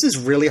 like, it's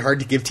just really hard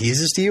to give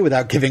teases to you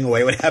without giving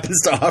away what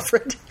happens to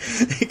Offred.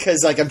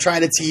 Because, like, I'm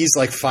trying to tease,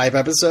 like, 5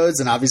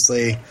 episodes, and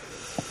obviously...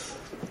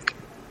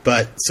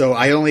 But, so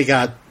I only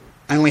have,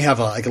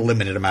 a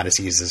limited amount of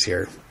teases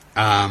here.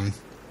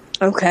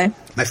 Okay.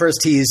 My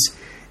first tease,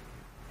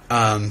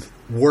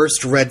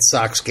 worst Red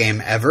Sox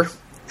game ever.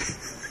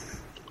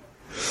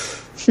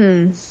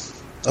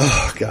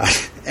 Oh, God.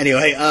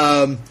 Anyway,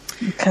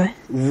 okay.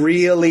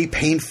 Really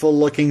painful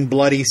looking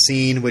bloody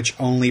scene, which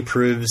only more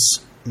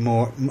proves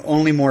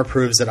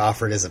that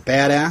Offred is a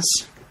badass.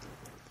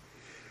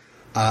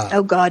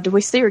 Oh God, do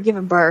we see her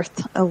giving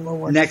birth? Oh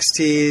Lord. Next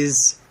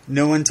is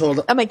no one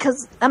told.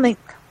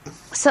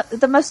 So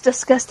the most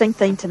disgusting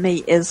thing to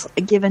me is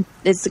going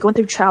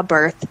through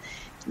childbirth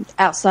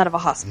outside of a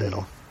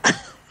hospital.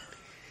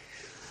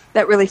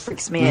 That really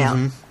freaks me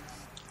out.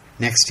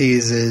 Next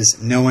tease is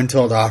no one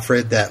told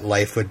Offred that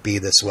life would be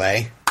this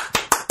way.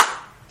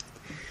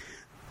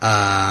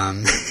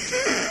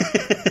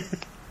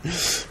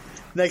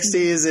 Next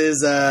tease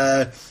is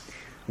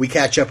we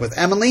catch up with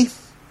Emily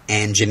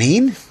and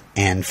Janine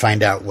and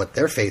find out what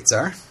their fates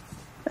are.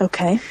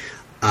 Okay.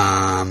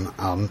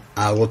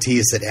 I will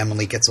tease that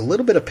Emily gets a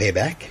little bit of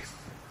payback.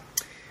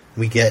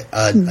 We get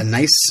a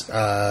nice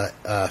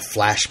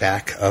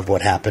flashback of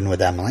what happened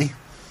with Emily.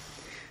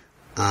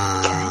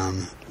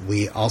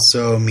 We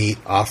also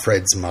meet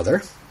Offred's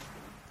mother,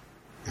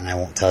 and I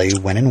won't tell you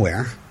when and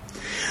where.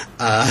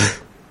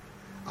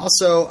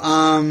 Also,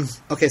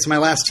 okay, so my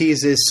last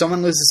tease is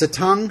someone loses a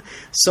tongue,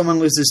 someone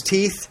loses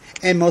teeth,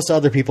 and most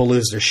other people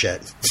lose their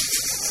shit.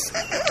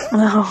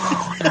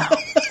 Oh, no.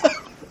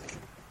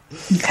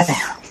 Okay.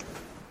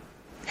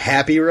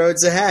 Happy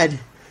roads ahead.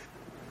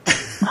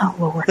 Oh,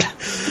 Lord.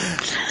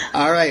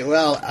 All right,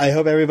 well, I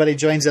hope everybody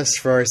joins us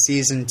for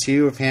Season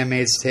 2 of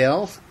Handmaid's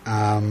Tale.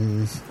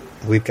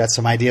 We've got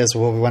some ideas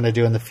of what we want to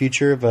do in the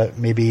future, but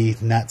maybe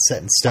not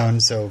set in stone,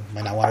 so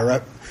might not want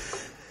to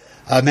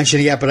mention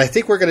it yet. But I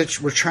think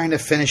we're trying to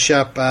finish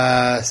up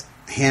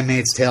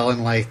Handmaid's Tale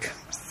in like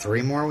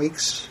 3 more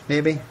weeks,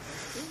 maybe.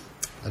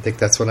 I think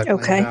that's what I'm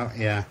planning about.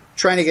 Yeah,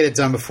 trying to get it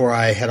done before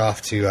I head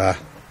off to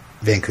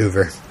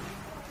Vancouver,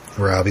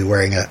 where I'll be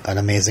wearing an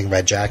amazing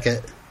red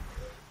jacket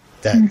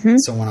that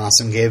someone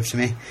awesome gave to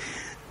me,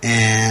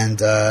 and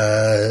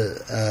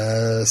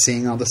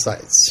seeing all the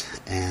sights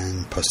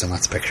and posting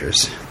lots of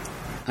pictures.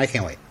 I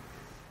can't wait.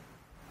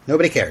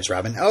 Nobody cares,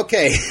 Robin.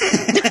 Okay.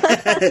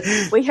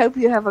 We hope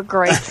you have a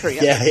great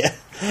trip. Yeah.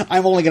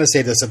 I'm only going to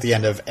say this at the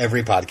end of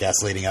every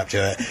podcast leading up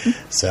to it.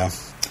 So,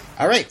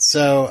 all right.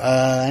 So,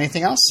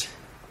 anything else?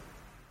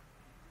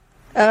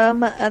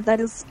 That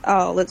is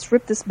all. Let's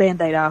rip this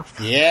Band-Aid off.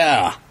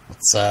 Yeah.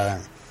 Let's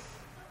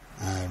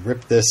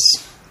rip this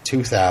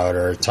tooth out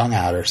or tongue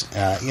out or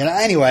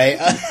anyway.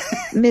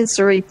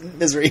 Misery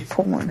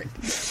porn.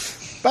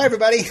 Bye,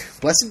 everybody.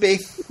 Blessed be.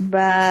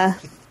 Bye.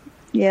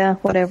 Yeah,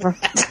 whatever.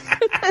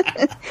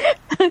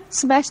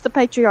 Smash the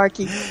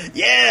patriarchy.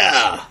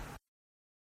 Yeah.